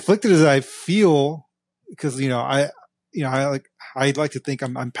as conflicted as I feel because, I like to think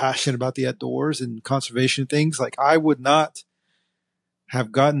I'm passionate about the outdoors and conservation things. Like I would not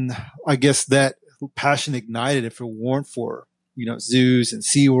have gotten, I guess, that passion ignited if it weren't for, zoos and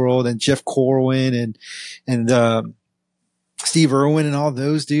SeaWorld and Jeff Corwin and Steve Irwin and all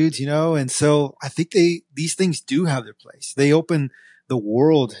those dudes, and so I think these things do have their place. They open the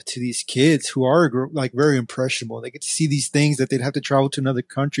world to these kids who are like very impressionable. They get to see these things that they'd have to travel to another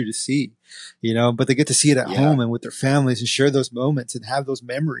country to see, but they get to see it at home and with their families and share those moments and have those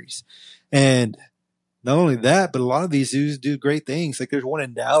memories. And not only that, but a lot of these zoos do great things. Like there's one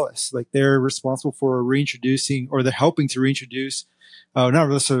in Dallas, like they're responsible for reintroducing, or they're helping to reintroduce, not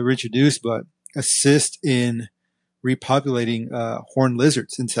necessarily reintroduce, but assist in repopulating horned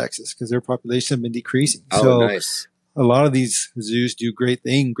lizards in Texas because their population have been decreasing. So nice. A lot of these zoos do great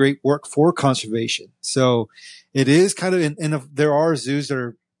work for conservation. So it is kind of, and there are zoos that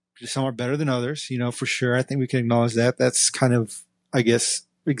are, some are better than others, for sure. I think we can acknowledge that. That's kind of, I guess,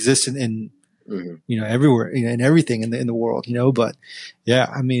 existent in, everywhere, in everything in the world, but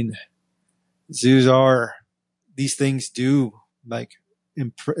yeah, I mean, zoos are, these things do they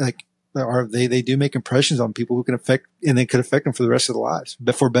do make impressions on people who can affect, and they could affect them for the rest of their lives,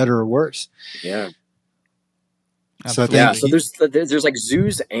 but for better or worse. Yeah. So so there's like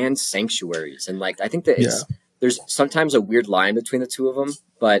zoos and sanctuaries, and like I think that there's sometimes a weird line between the two of them.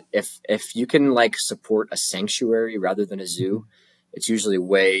 But if you can like support a sanctuary rather than a zoo, it's usually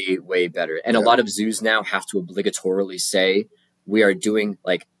way better. And a lot of zoos now have to obligatorily say we are doing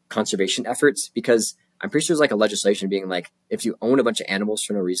like conservation efforts, because I'm pretty sure there's like a legislation being like, if you own a bunch of animals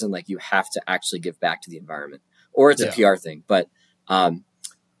for no reason, like you have to actually give back to the environment, or it's a PR thing. But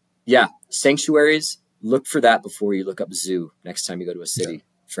sanctuaries. Look for that before you look up zoo next time you go to a city,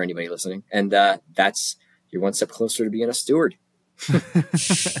 for anybody listening. And that's, you're one step closer to being a steward.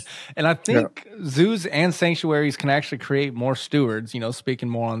 And I think zoos and sanctuaries can actually create more stewards, speaking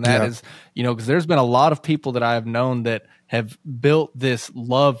more on that is, because there's been a lot of people that I have known that have built this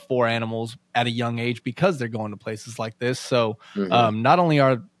love for animals at a young age because they're going to places like this. So not only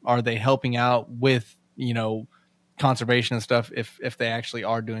are they helping out with, conservation and stuff if they actually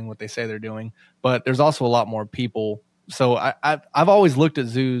are doing what they say they're doing, but there's also a lot more people. So I've always looked at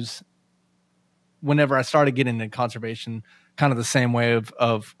zoos whenever I started getting into conservation kind of the same way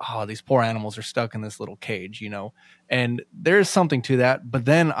of these poor animals are stuck in this little cage, and there's something to that. But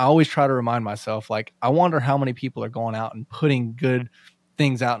then I always try to remind myself, like, I wonder how many people are going out and putting good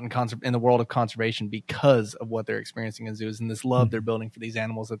things out in the world of conservation because of what they're experiencing in zoos and this love they're building for these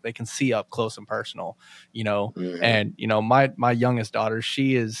animals that they can see up close and personal, and my youngest daughter,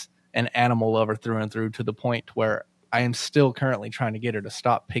 she is an animal lover through and through, to the point where I am still currently trying to get her to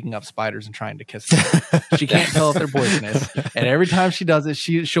stop picking up spiders and trying to kiss them. She can't tell if they're poisonous. And every time she does it,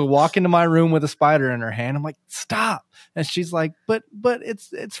 she'll walk into my room with a spider in her hand. I'm like, stop. And she's like, but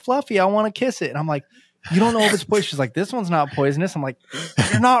it's fluffy. I want to kiss it. And I'm like, you don't know if it's poisonous. She's like, this one's not poisonous. I'm like,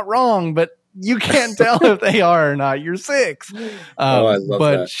 you're not wrong, but you can't tell if they are or not. You're 6. I love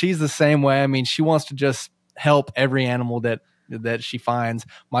but that. She's the same way. I mean, she wants to just help every animal that she finds.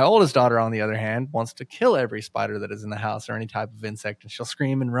 My oldest daughter, on the other hand, wants to kill every spider that is in the house or any type of insect, and she'll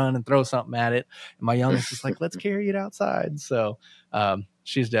scream and run and throw something at it. And my youngest is like, let's carry it outside. So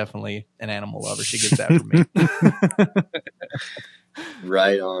she's definitely an animal lover. She gets that from me.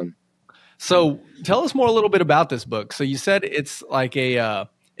 Right on. So tell us more a little bit about this book. So you said it's like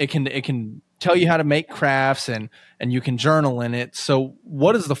it can tell you how to make crafts and you can journal in it. So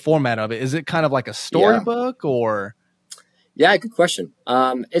what is the format of it? Is it kind of like a storybook or? Yeah, good question.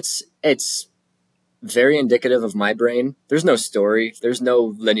 It's very indicative of my brain. There's no story. There's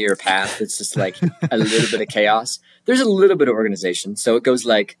no linear path. It's just like a little bit of chaos. There's a little bit of organization. So it goes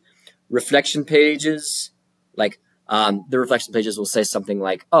like reflection pages. Like the reflection pages will say something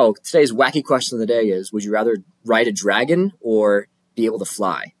like, oh, today's wacky question of the day is, would you rather ride a dragon or be able to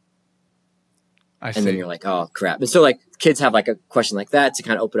fly? I see. And then you're like, oh, crap. And so like kids have like a question like that to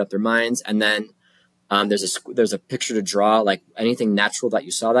kind of open up their minds. And then there's a picture to draw, like anything natural that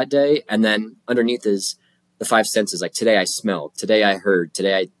you saw that day. And then underneath is the 5 senses. Like today I smelled, today I heard,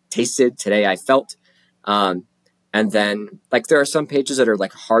 today I tasted, today I felt. And then like there are some pages that are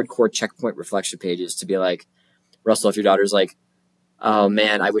like hardcore checkpoint reflection pages to be like, Russell, if your daughter's like, oh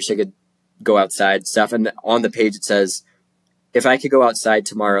man, I wish I could go outside stuff. And on the page it says, if I could go outside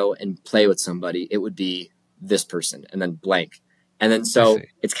tomorrow and play with somebody, it would be this person, and then blank. And then so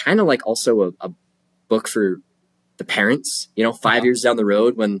it's kind of like also a book for the parents, 5 years down the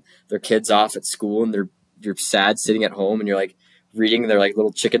road when their kid's off at school and you're sad sitting at home and you're like reading their like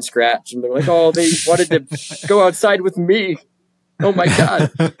little chicken scratch and they're like, oh, they wanted to go outside with me. Oh my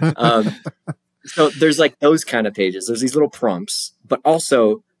God. So there's like those kind of pages. There's these little prompts, but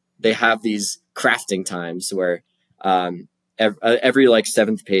also they have these crafting times where every like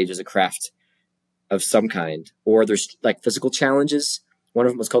 7th page is a craft of some kind, or there's like physical challenges. One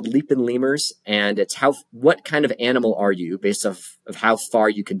of them was called Leap and Lemurs, and it's what kind of animal are you based off of how far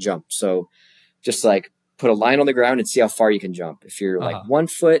you can jump. So just like put a line on the ground and see how far you can jump. If you're like 1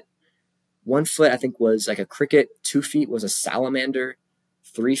 foot, I think was like a cricket, 2 feet was a salamander,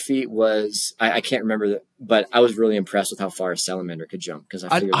 3 feet was, I can't remember but I was really impressed with how far a salamander could jump. Cause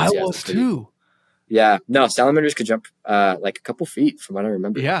I was too. Yeah, no, salamanders could jump like a couple feet from what I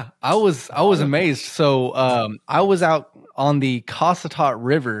remember. Yeah, I was amazed. So I was out on the Cossatot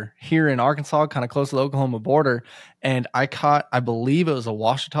River here in Arkansas, kind of close to the Oklahoma border, and I caught, I believe it was a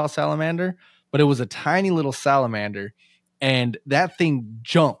Washita salamander, but it was a tiny little salamander, and that thing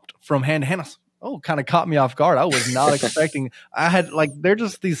jumped from hand to hand. Kind of caught me off guard. I was not expecting. I had like, they're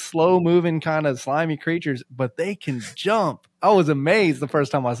just these slow moving kind of slimy creatures, but they can jump. I was amazed the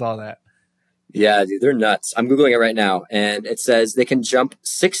first time I saw that. Yeah, dude, they're nuts. I'm Googling it right now, and it says they can jump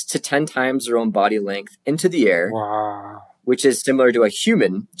 6 to 10 times their own body length into the air, which is similar to a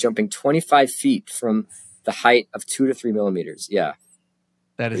human jumping 25 feet from the height of 2 to 3 millimeters. Yeah.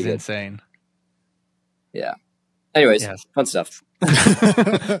 That is insane. Yeah. Anyways, fun stuff.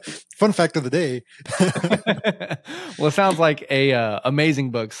 Fun fact of the day. Well, it sounds like a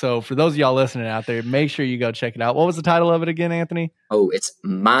amazing book. So for those of y'all listening out there, make sure you go check it out. What was the title of it again, Anthony? Oh, it's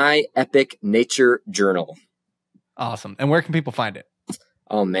My Epic Nature Journal. Awesome. And where can people find it?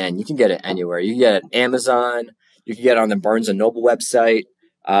 Oh man, you can get it anywhere. You can get it at Amazon. You can get it on the Barnes and Noble website.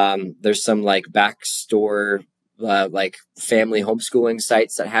 There's some like backstore like family homeschooling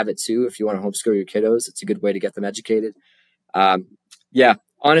sites that have it too. If you want to homeschool your kiddos, it's a good way to get them educated. Yeah,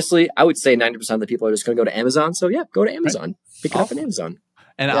 honestly, I would say 90% of the people are just going to go to Amazon. So yeah, go to Amazon, pick it up on Amazon.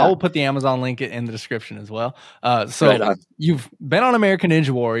 And I will put the Amazon link in the description as well. So you've been on American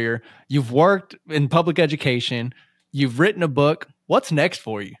Ninja Warrior. You've worked in public education. You've written a book. What's next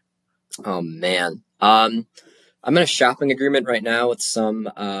for you? Oh man. I'm in a shopping agreement right now with some,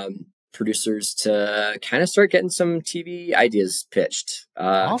 producers to kind of start getting some TV ideas pitched.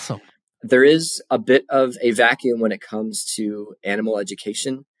 Awesome. There is a bit of a vacuum when it comes to animal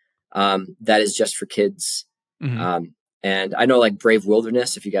education that is just for kids. Mm-hmm. And I know like Brave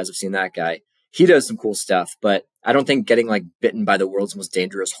Wilderness, if you guys have seen that guy, he does some cool stuff, but I don't think getting like bitten by the world's most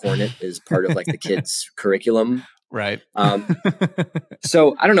dangerous hornet is part of like the kids' curriculum. Right.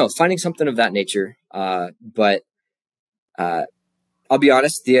 So I don't know, finding something of that nature. But I'll be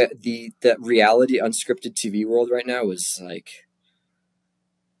honest, the reality unscripted TV world right now is like,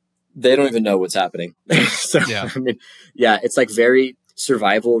 they don't even know what's happening. So, yeah. I mean, yeah, it's like very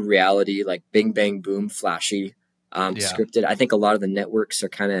survival reality, like bing, bang, boom, flashy, scripted. I think a lot of the networks are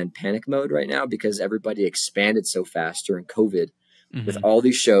kind of in panic mode right now because everybody expanded so fast during COVID with all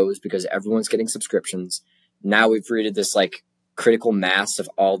these shows because everyone's getting subscriptions. Now we've created this like critical mass of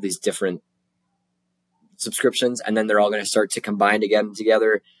all these different subscriptions, and then they're all going to start to combine again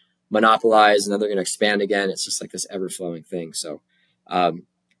together, monopolize, and then they're going to expand again. It's just like this ever-flowing thing. So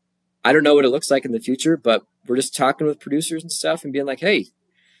I don't know what it looks like in the future, but we're just talking with producers and stuff and being like, hey,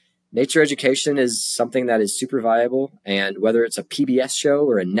 nature education is something that is super viable. And whether it's a PBS show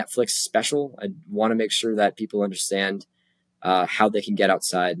or a Netflix special, I want to make sure that people understand how they can get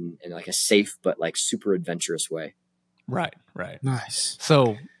outside in like a safe but like super adventurous way. Right, right. Nice.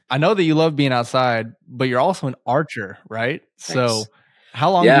 So I know that you love being outside, but you're also an archer, right? Thanks. So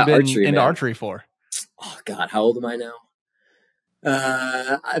how long have you been into archery for? Oh God, how old am I now?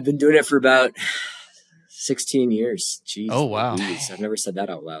 I've been doing it for about 16 years. Jeez. Oh, wow. I've never said that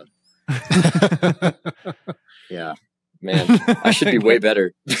out loud. Yeah. Man, I should be way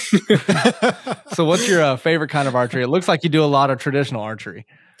better. So what's your favorite kind of archery? It looks like you do a lot of traditional archery.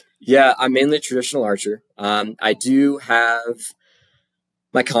 Yeah, I'm mainly a traditional archer. I do have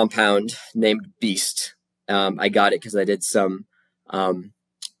my compound named Beast. I got it because I did some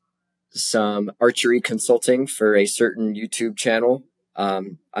archery consulting for a certain YouTube channel.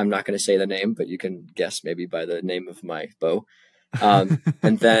 I'm not going to say the name, but you can guess maybe by the name of my bow.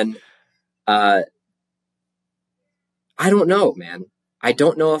 And then I don't know, man. I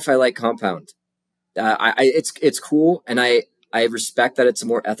don't know if I like compound. It's cool, and I respect that it's a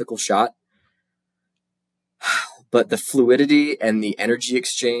more ethical shot. But the fluidity and the energy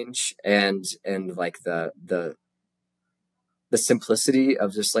exchange and like the simplicity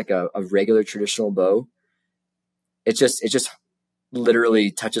of just like a regular traditional bow, it just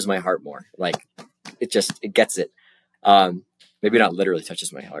literally touches my heart more. Like it gets it. Maybe not literally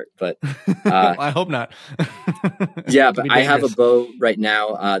touches my heart, but I hope not. Yeah, but I have a bow right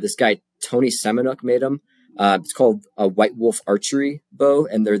now. This guy Tony Semenuk made them. It's called a White Wolf Archery bow,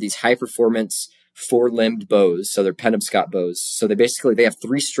 and they're these high performance 4-limbed bows. So they're Penobscot bows. So they have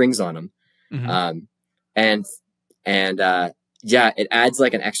 3 strings on them. Mm-hmm. Yeah, it adds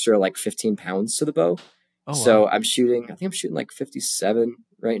like an extra like 15 pounds to the bow. Oh, so wow. I think I'm shooting like 57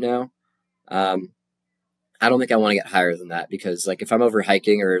 right now. I don't think I want to get higher than that because like if I'm over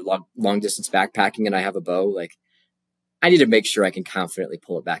hiking or long distance backpacking and I have a bow, like I need to make sure I can confidently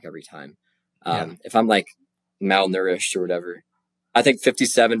pull it back every time. If I'm like malnourished or whatever, I think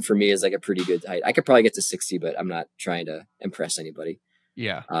 57 for me is like a pretty good height. I could probably get to 60, but I'm not trying to impress anybody.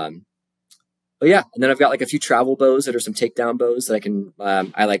 Yeah. But yeah, and then I've got like a few travel bows that are some takedown bows that I can,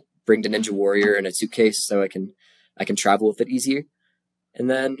 I like bring to Ninja Warrior in a suitcase so I can travel with it easier. And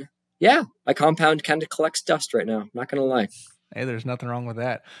then, yeah, my compound kind of collects dust right now. I'm not going to lie. Hey, there's nothing wrong with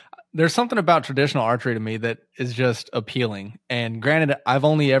that. There's something about traditional archery to me that is just appealing. And granted, I've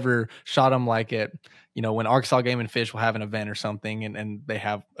only ever shot them like at, when Arkansas Game and Fish will have an event or something and they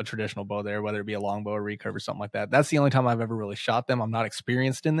have a traditional bow there, whether it be a longbow or recurve or something like that. That's the only time I've ever really shot them. I'm not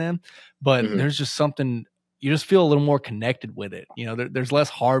experienced in them, but there's just something, you just feel a little more connected with it. There's less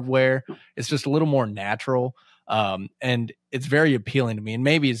hardware. It's just a little more natural. And it's very appealing to me. And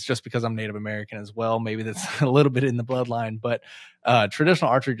maybe it's just because I'm Native American as well. Maybe that's a little bit in the bloodline, but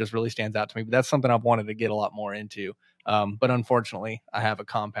traditional archery just really stands out to me. But that's something I've wanted to get a lot more into. But unfortunately, I have a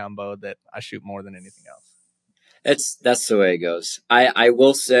compound bow that I shoot more than anything else. That's the way it goes. I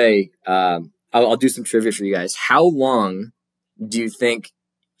will say, I'll do some trivia for you guys. How long do you think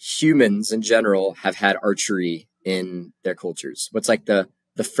humans in general have had archery in their cultures? What's like the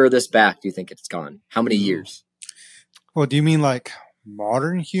furthest back do you think it's gone? How many years? Well, do you mean like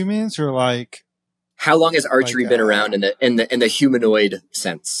modern humans or like how long has archery been around in the humanoid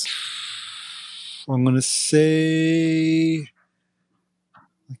sense? I'm going to say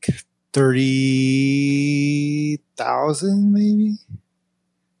like 30,000 maybe.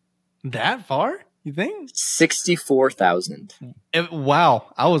 That far? You think? 64,000.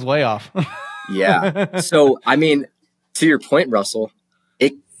 Wow. I was way off. Yeah. So, I mean, to your point, Russell,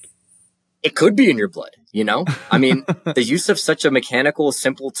 it could be in your blood, I mean, the use of such a mechanical,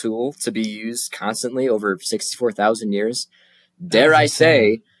 simple tool to be used constantly over 64,000 years, dare I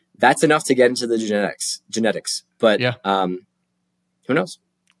say, that's enough to get into the genetics. But yeah. Who knows?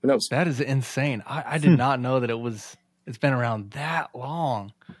 That is insane. I did not know that it's been around that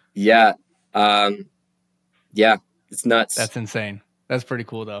long. Yeah. Yeah, it's nuts. That's insane. That's pretty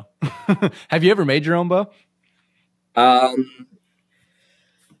cool though. Have you ever made your own bow?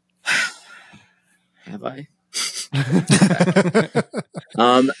 Have I?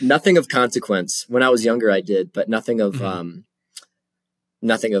 Nothing of consequence. When I was younger, I did, but nothing of,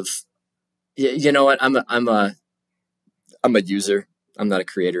 you know what? I'm a user. I'm not a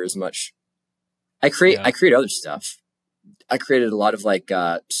creator as much. I create other stuff. I created a lot of like,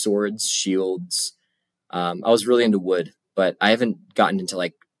 swords, shields. I was really into wood, but I haven't gotten into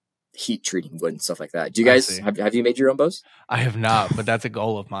like heat treating wood and stuff like that. Do you guys have you made your own bows? I have not, but that's a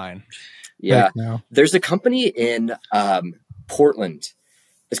goal of mine. Yeah. No. There's a company in Portland.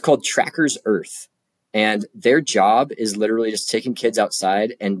 It's called Tracker's Earth. And their job is literally just taking kids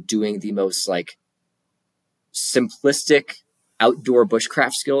outside and doing the most like simplistic outdoor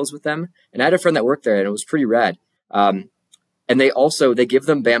bushcraft skills with them. And I had a friend that worked there and it was pretty rad. And they give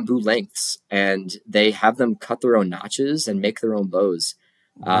them bamboo lengths and they have them cut their own notches and make their own bows.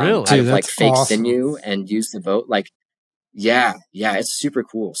 Really? Out of like fake sinew and use the boat. Like, yeah, it's super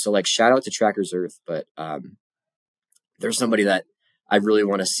cool. So like shout out to Tracker's Earth, but there's somebody that I really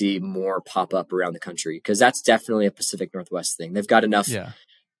want to see more pop up around the country, because that's definitely a Pacific Northwest thing. They've got enough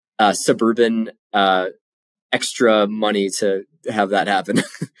suburban extra money to have that happen.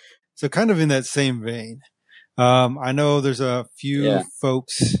 So kind of in that same vein, I know there's a few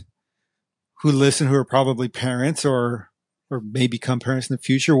folks who listen who are probably parents or may become parents in the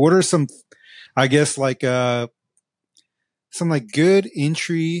future. What are some, I guess, like some like good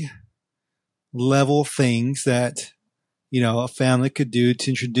entry level things that, you know, a family could do to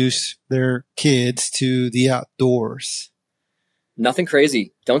introduce their kids to the outdoors? Nothing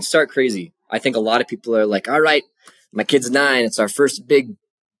crazy. Don't start crazy. I think a lot of people are like, all right, my kid's 9. It's our first big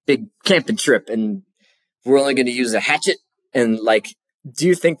camping trip, and we're only going to use a hatchet. And like, do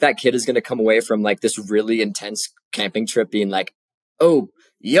you think that kid is going to come away from like this really intense camping trip being like, oh,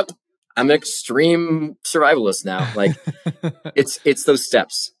 yep, I'm an extreme survivalist now? Like, it's those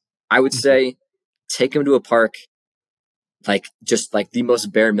steps. I would say take them to a park, like just like the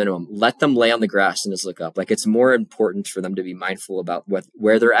most bare minimum. Let them lay on the grass and just look up. Like, it's more important for them to be mindful about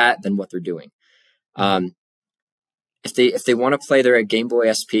where they're at than what they're doing. If they want to play their Game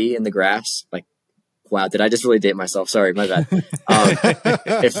Boy SP in the grass, like, wow, did I just really date myself? Sorry, my bad.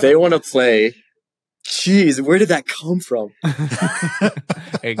 If they want to play, geez, where did that come from?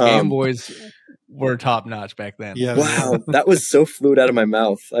 Hey, Game Boys were top notch back then. Yeah. Wow, that was so fluid out of my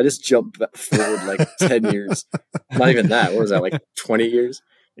mouth. I just jumped forward like 10 years. Not even that. What was that, like 20 years?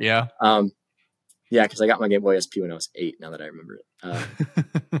 Yeah. Yeah, because I got my Game Boy SP when I was 8, now that I remember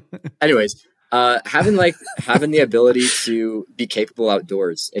it. Anyways, having the ability to be capable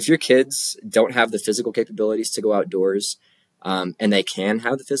outdoors. If your kids don't have the physical capabilities to go outdoors, and they can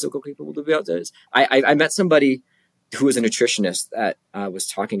have the physical capability to be outdoors. I met somebody who was a nutritionist that was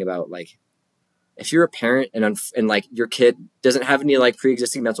talking about, like, if you're a parent and like your kid doesn't have any like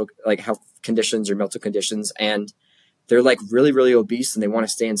pre-existing mental like health conditions or mental conditions, and they're like really, really obese and they want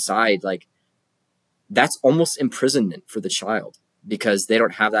to stay inside, like, that's almost imprisonment for the child, because they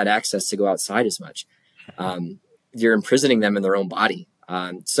don't have that access to go outside as much. You're imprisoning them in their own body.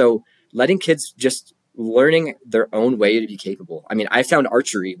 So letting kids just learning their own way to be capable. I mean, I found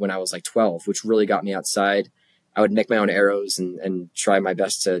archery when I was like 12, which really got me outside. I would make my own arrows and try my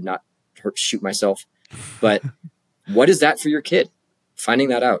best to not shoot myself. But what is that for your kid? Finding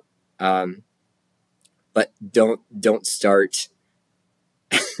that out. But don't start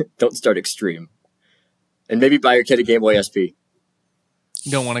don't start extreme. And maybe buy your kid a Game Boy SP.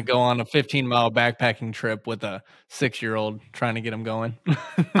 You don't want to go on a 15-mile backpacking trip with a 6-year-old trying to get them going.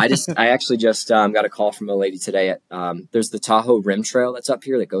 I actually just got a call from a lady today at there's the Tahoe Rim Trail that's up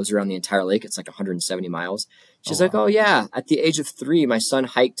here that goes around the entire lake. It's like 170 miles. She's like, oh yeah, at the age of 3, my son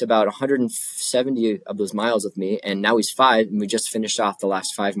hiked about 170 of those miles with me, and now he's 5, and we just finished off the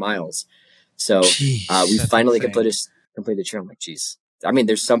last 5 miles. So we finally completed the trail. I'm like, geez. I mean,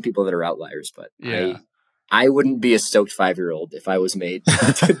 there's some people that are outliers, but yeah. I wouldn't be a stoked 5-year-old if I was made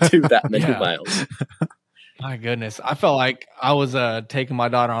to do that many miles. My goodness. I felt like I was taking my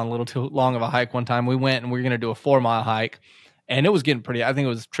daughter on a little too long of a hike one time. We went and we were going to do a 4-mile hike, and it was getting pretty, I think it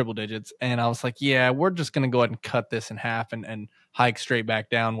was triple digits. And I was like, yeah, we're just going to go ahead and cut this in half and hike straight back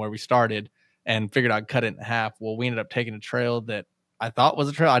down where we started, and figured I'd cut it in half. Well, we ended up taking a trail that I thought was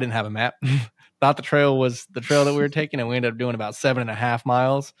a trail. I didn't have a map. Thought the trail was the trail that we were taking, and we ended up doing about 7.5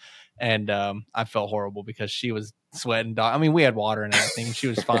 miles. And I felt horrible because she was sweating. I mean, we had water and everything. She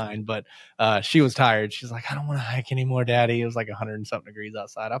was fine, but she was tired. She's like, I don't want to hike anymore, Daddy. It was like 100 and something degrees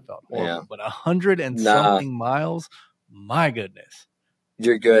outside. I felt horrible, but 100 and something miles, my goodness.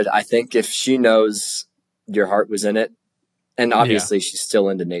 You're good. I think if she knows your heart was in it, and obviously she's still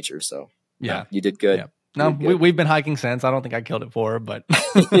into nature, so yeah, you did good. Yeah. No, we've been hiking since. I don't think I killed it for her, but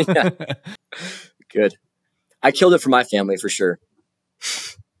good. I killed it for my family for sure.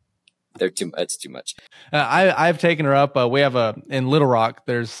 It's too much. I've taken her up. We have in Little Rock,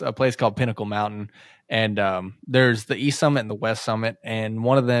 there's a place called Pinnacle Mountain, and there's the East Summit and the West Summit. And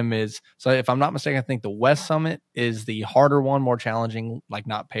one of them is, so if I'm not mistaken, I think the West Summit is the harder one, more challenging, like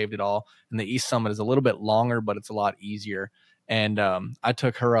not paved at all. And the East Summit is a little bit longer, but it's a lot easier. And I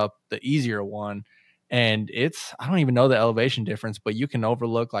took her up the easier one, and I don't even know the elevation difference, but you can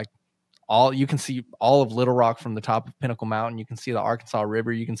overlook you can see all of Little Rock from the top of Pinnacle Mountain. You can see the Arkansas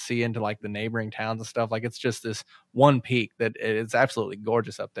River. You can see into like the neighboring towns and stuff. Like, it's just this one peak that it's absolutely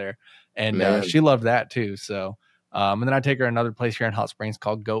gorgeous up there. And she loved that too. So, and then I take her another place here in Hot Springs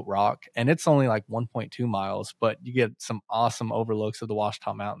called Goat Rock, and it's only like 1.2 miles, but you get some awesome overlooks of the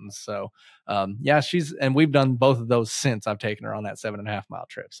Ouachita Mountains. So, yeah, and we've done both of those since I've taken her on that 7.5 mile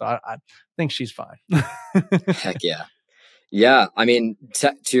trip. So I think she's fine. Heck yeah. Yeah, I mean,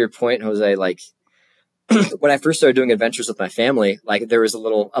 to your point, Jose, like, when I first started doing adventures with my family, like there was a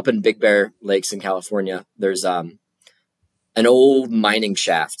little up in Big Bear Lakes in California. There's an old mining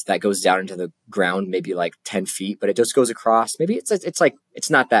shaft that goes down into the ground, maybe like 10 feet, but it just goes across. Maybe it's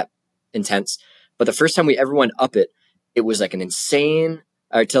not that intense. But the first time we ever went up it, it was like an insane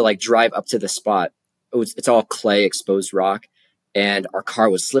to like drive up to the spot. It's all clay, exposed rock. And our car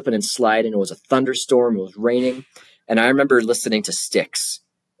was slipping and sliding. It was a thunderstorm. It was raining. And I remember listening to Styx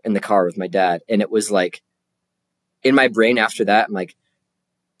in the car with my dad. And it was like, in my brain after that, I'm like,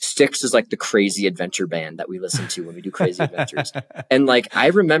 Styx is like the crazy adventure band that we listen to when we do crazy adventures. And like, I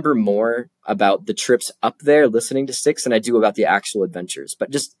remember more about the trips up there listening to Styx than I do about the actual adventures.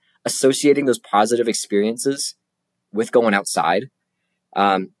 But just associating those positive experiences with going outside,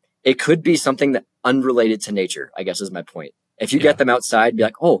 it could be something that unrelated to nature, I guess is my point. If you get them outside, be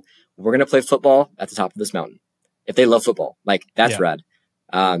like, oh, we're going to play football at the top of this mountain. If they love football, like that's rad.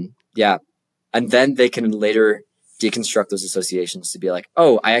 And then they can later deconstruct those associations to be like,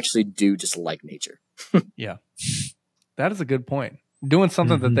 oh, I actually do just like nature. Yeah. That is a good point. Doing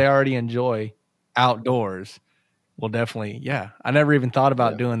something that they already enjoy outdoors will definitely, I never even thought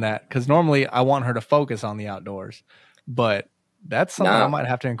about doing that because normally I want her to focus on the outdoors, but that's something I might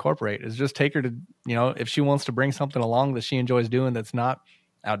have to incorporate is just take her to, if she wants to bring something along that she enjoys doing that's not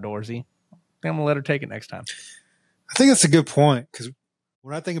outdoorsy, I'm going to let her take it next time. I think that's a good point because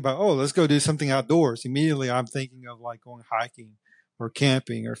when I think about, let's go do something outdoors, immediately I'm thinking of like going hiking or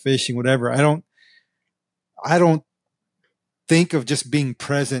camping or fishing, whatever. I don't think of just being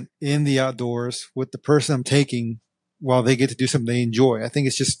present in the outdoors with the person I'm taking while they get to do something they enjoy. I think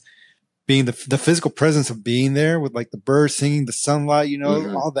it's just being the physical presence of being there with like the birds singing, the sunlight,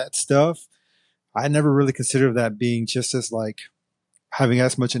 all that stuff. I never really considered that being just as like having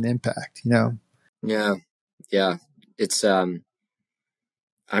as much an impact, Yeah. Yeah. It's,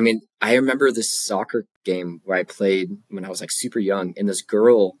 I mean, I remember this soccer game where I played when I was like super young, and this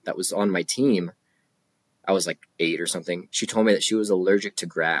girl that was on my team, I was like 8 or something. She told me that she was allergic to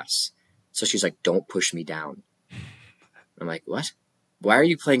grass. So she's like, don't push me down. I'm like, what? Why are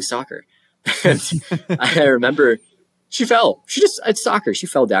you playing soccer? I remember she fell. It's soccer. She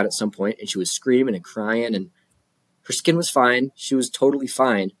fell down at some point and she was screaming and crying and her skin was fine. She was totally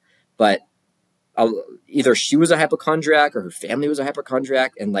fine. But either she was a hypochondriac or her family was a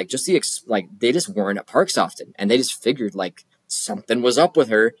hypochondriac. And like just they just weren't at parks often. And they just figured like something was up with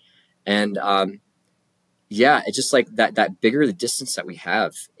her. And it's just like that bigger the distance that we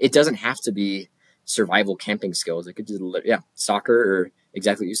have, it doesn't have to be survival camping skills. It could do, soccer or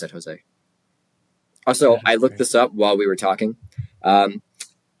exactly what you said, Jose. Also, I looked this up while we were talking. Arrowheads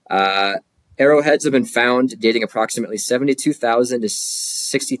have been found dating approximately 72,000 to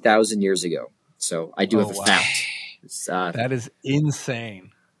 60,000 years ago. So I do have a fact. That is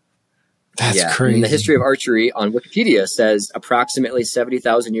insane. That's crazy. And the history of archery on Wikipedia says approximately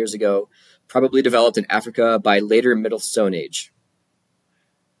 70,000 years ago, probably developed in Africa by later Middle Stone Age.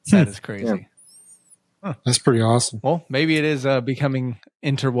 That is crazy. Yeah. Huh. That's pretty awesome. Well, maybe it is becoming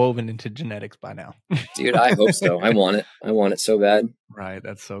interwoven into genetics by now. Dude, I hope so. I want it. I want it so bad. Right.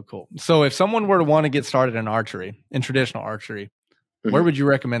 That's so cool. So if someone were to want to get started in archery, in traditional archery, where would you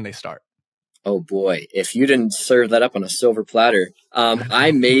recommend they start? Oh boy. If you didn't serve that up on a silver platter,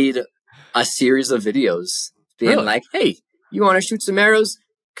 I made a series of videos being like, hey, you want to shoot some arrows?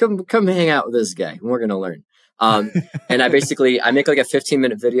 Come hang out with this guy and we're going to learn. And I make like a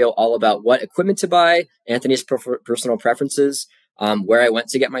 15-minute video all about what equipment to buy, Anthony's personal preferences, where I went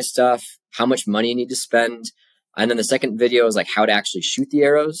to get my stuff, how much money you need to spend. And then the second video is like how to actually shoot the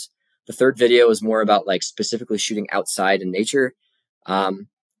arrows. The third video is more about like specifically shooting outside in nature. Check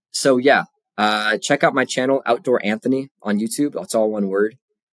out my channel, Outdoor Anthony, on YouTube. That's all one word.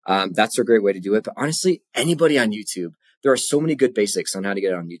 That's a great way to do it. But honestly, anybody on YouTube, there are so many good basics on how to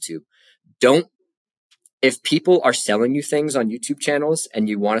get it on YouTube. If people are selling you things on YouTube channels and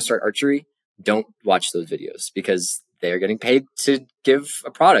you want to start archery, don't watch those videos because they're getting paid to give a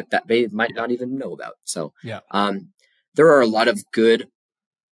product that they might not even know about. So, there are a lot of good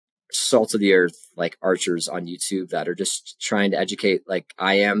salt of the earth, like archers on YouTube that are just trying to educate like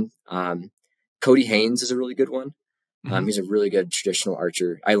I am. Cody Haynes is a really good one. He's a really good traditional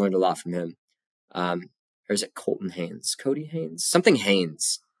archer. I learned a lot from him. Or is it Colton Haynes? Cody Haynes? Something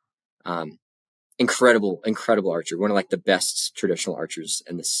Haynes. Incredible archer. One of like the best traditional archers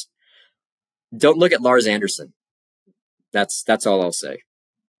in this. Don't look at Lars Anderson. That's all I'll say.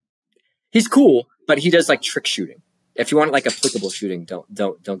 He's cool, but he does like trick shooting. If you want like applicable shooting, don't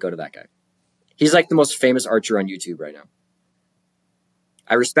go to that guy. He's like the most famous archer on YouTube right now.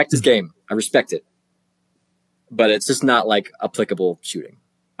 I respect his game. I respect it. But it's just not like applicable shooting.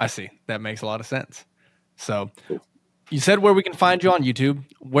 I see. That makes a lot of sense. So you said where we can find you on YouTube.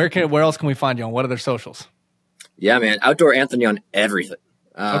 Where else can we find you on? What other socials? Yeah, man. Outdoor Anthony on everything.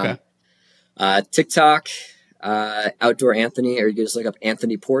 Okay. TikTok, Outdoor Anthony, or you can just look up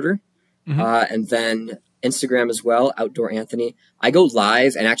Anthony Porter. And then Instagram as well, Outdoor Anthony. I go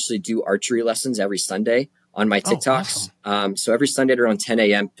live and actually do archery lessons every Sunday on my TikToks. Awesome. So every Sunday at around 10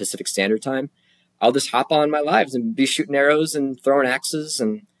 a.m. Pacific Standard Time, I'll just hop on my lives and be shooting arrows and throwing axes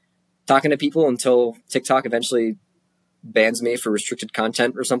and talking to people until TikTok eventually bans me for restricted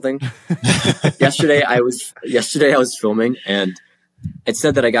content or something. Yesterday I was filming and it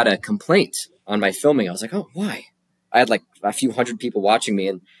said that I got a complaint on my filming. I was like, oh, why? I had like a few hundred people watching me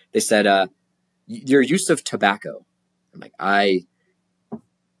and they said, your use of tobacco. I'm like,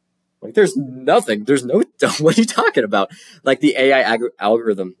 there's nothing. There's no, what are you talking about? Like the AI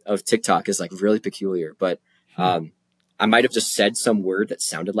algorithm of TikTok is like really peculiar, but I might have just said some word that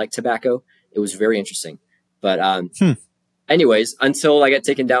sounded like tobacco. It was very interesting. But anyways, until I get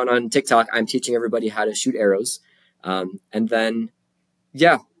taken down on TikTok, I'm teaching everybody how to shoot arrows. And then,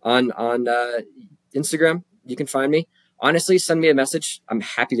 on Instagram, you can find me. Honestly, send me a message. I'm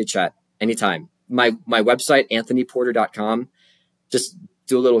happy to chat anytime. My website, anthonyporter.com. Just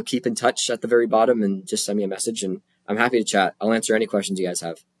do a little keep in touch at the very bottom and just send me a message and I'm happy to chat. I'll answer any questions you guys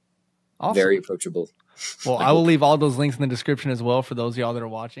have. Awesome. Very approachable. Well, I will leave all those links in the description as well for those of y'all that are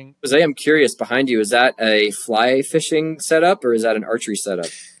watching. Jose, I'm curious, behind you, is that a fly fishing setup or is that an archery setup?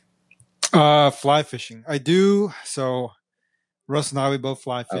 Fly fishing. I do. So Russ and I, we both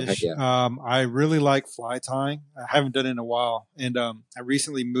fly fish. Yeah. I really like fly tying. I haven't done it in a while. And I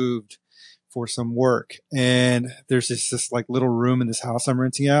recently moved for some work and there's this like little room in this house I'm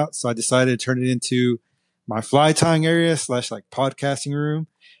renting out. So I decided to turn it into my fly tying area / like podcasting room.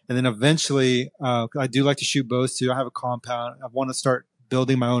 And then eventually, I do like to shoot bows too. I have a compound. I want to start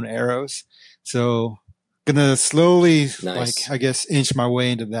building my own arrows. So gonna slowly, inch my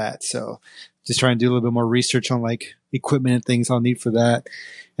way into that. So just trying to do a little bit more research on like equipment and things I'll need for that.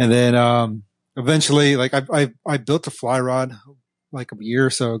 And then, eventually, like I built a fly rod like a year or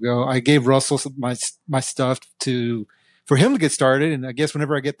so ago. I gave Russell my stuff for him to get started. And I guess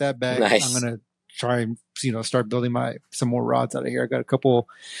whenever I get that back, I'm going to try and, start building some more rods out of here. I got a couple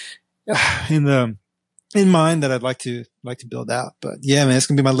in mind that I'd like to build out, but yeah, man, it's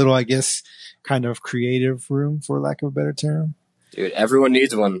going to be my little, I guess, kind of creative room for lack of a better term. Dude, everyone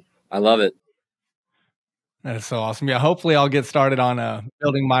needs one. I love it. That is so awesome. Yeah. Hopefully I'll get started on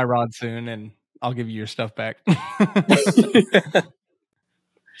building my rod soon and I'll give you your stuff back.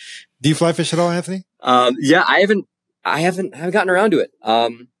 Do you fly fish at all, Anthony? Yeah, I haven't gotten around to it.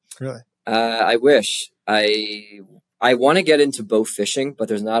 Really? I wish. I want to get into bow fishing, but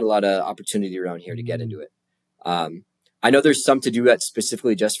there's not a lot of opportunity around here to get into it. I know there's some to do that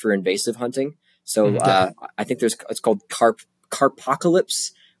specifically just for invasive hunting. So I think it's called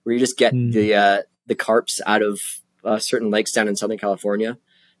carpocalypse, where you just get the carps out of certain lakes down in Southern California.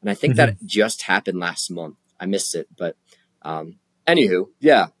 And I think that just happened last month. I missed it, but anywho,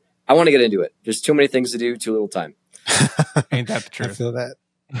 yeah, I want to get into it. There's too many things to do, too little time. Ain't that the truth? I feel that.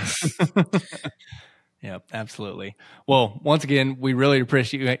 Yeah, absolutely. Well, once again, we really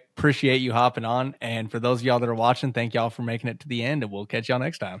appreciate you hopping on. And for those of y'all that are watching, thank y'all for making it to the end, and we'll catch y'all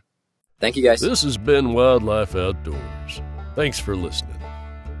next time. Thank you, guys. This has been Wildlife Outdoors. Thanks for listening.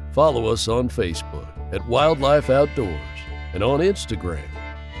 Follow us on Facebook at Wildlife Outdoors and on Instagram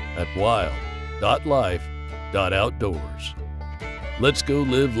at wild.life.outdoors. Let's go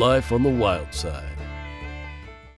live life on the wild side.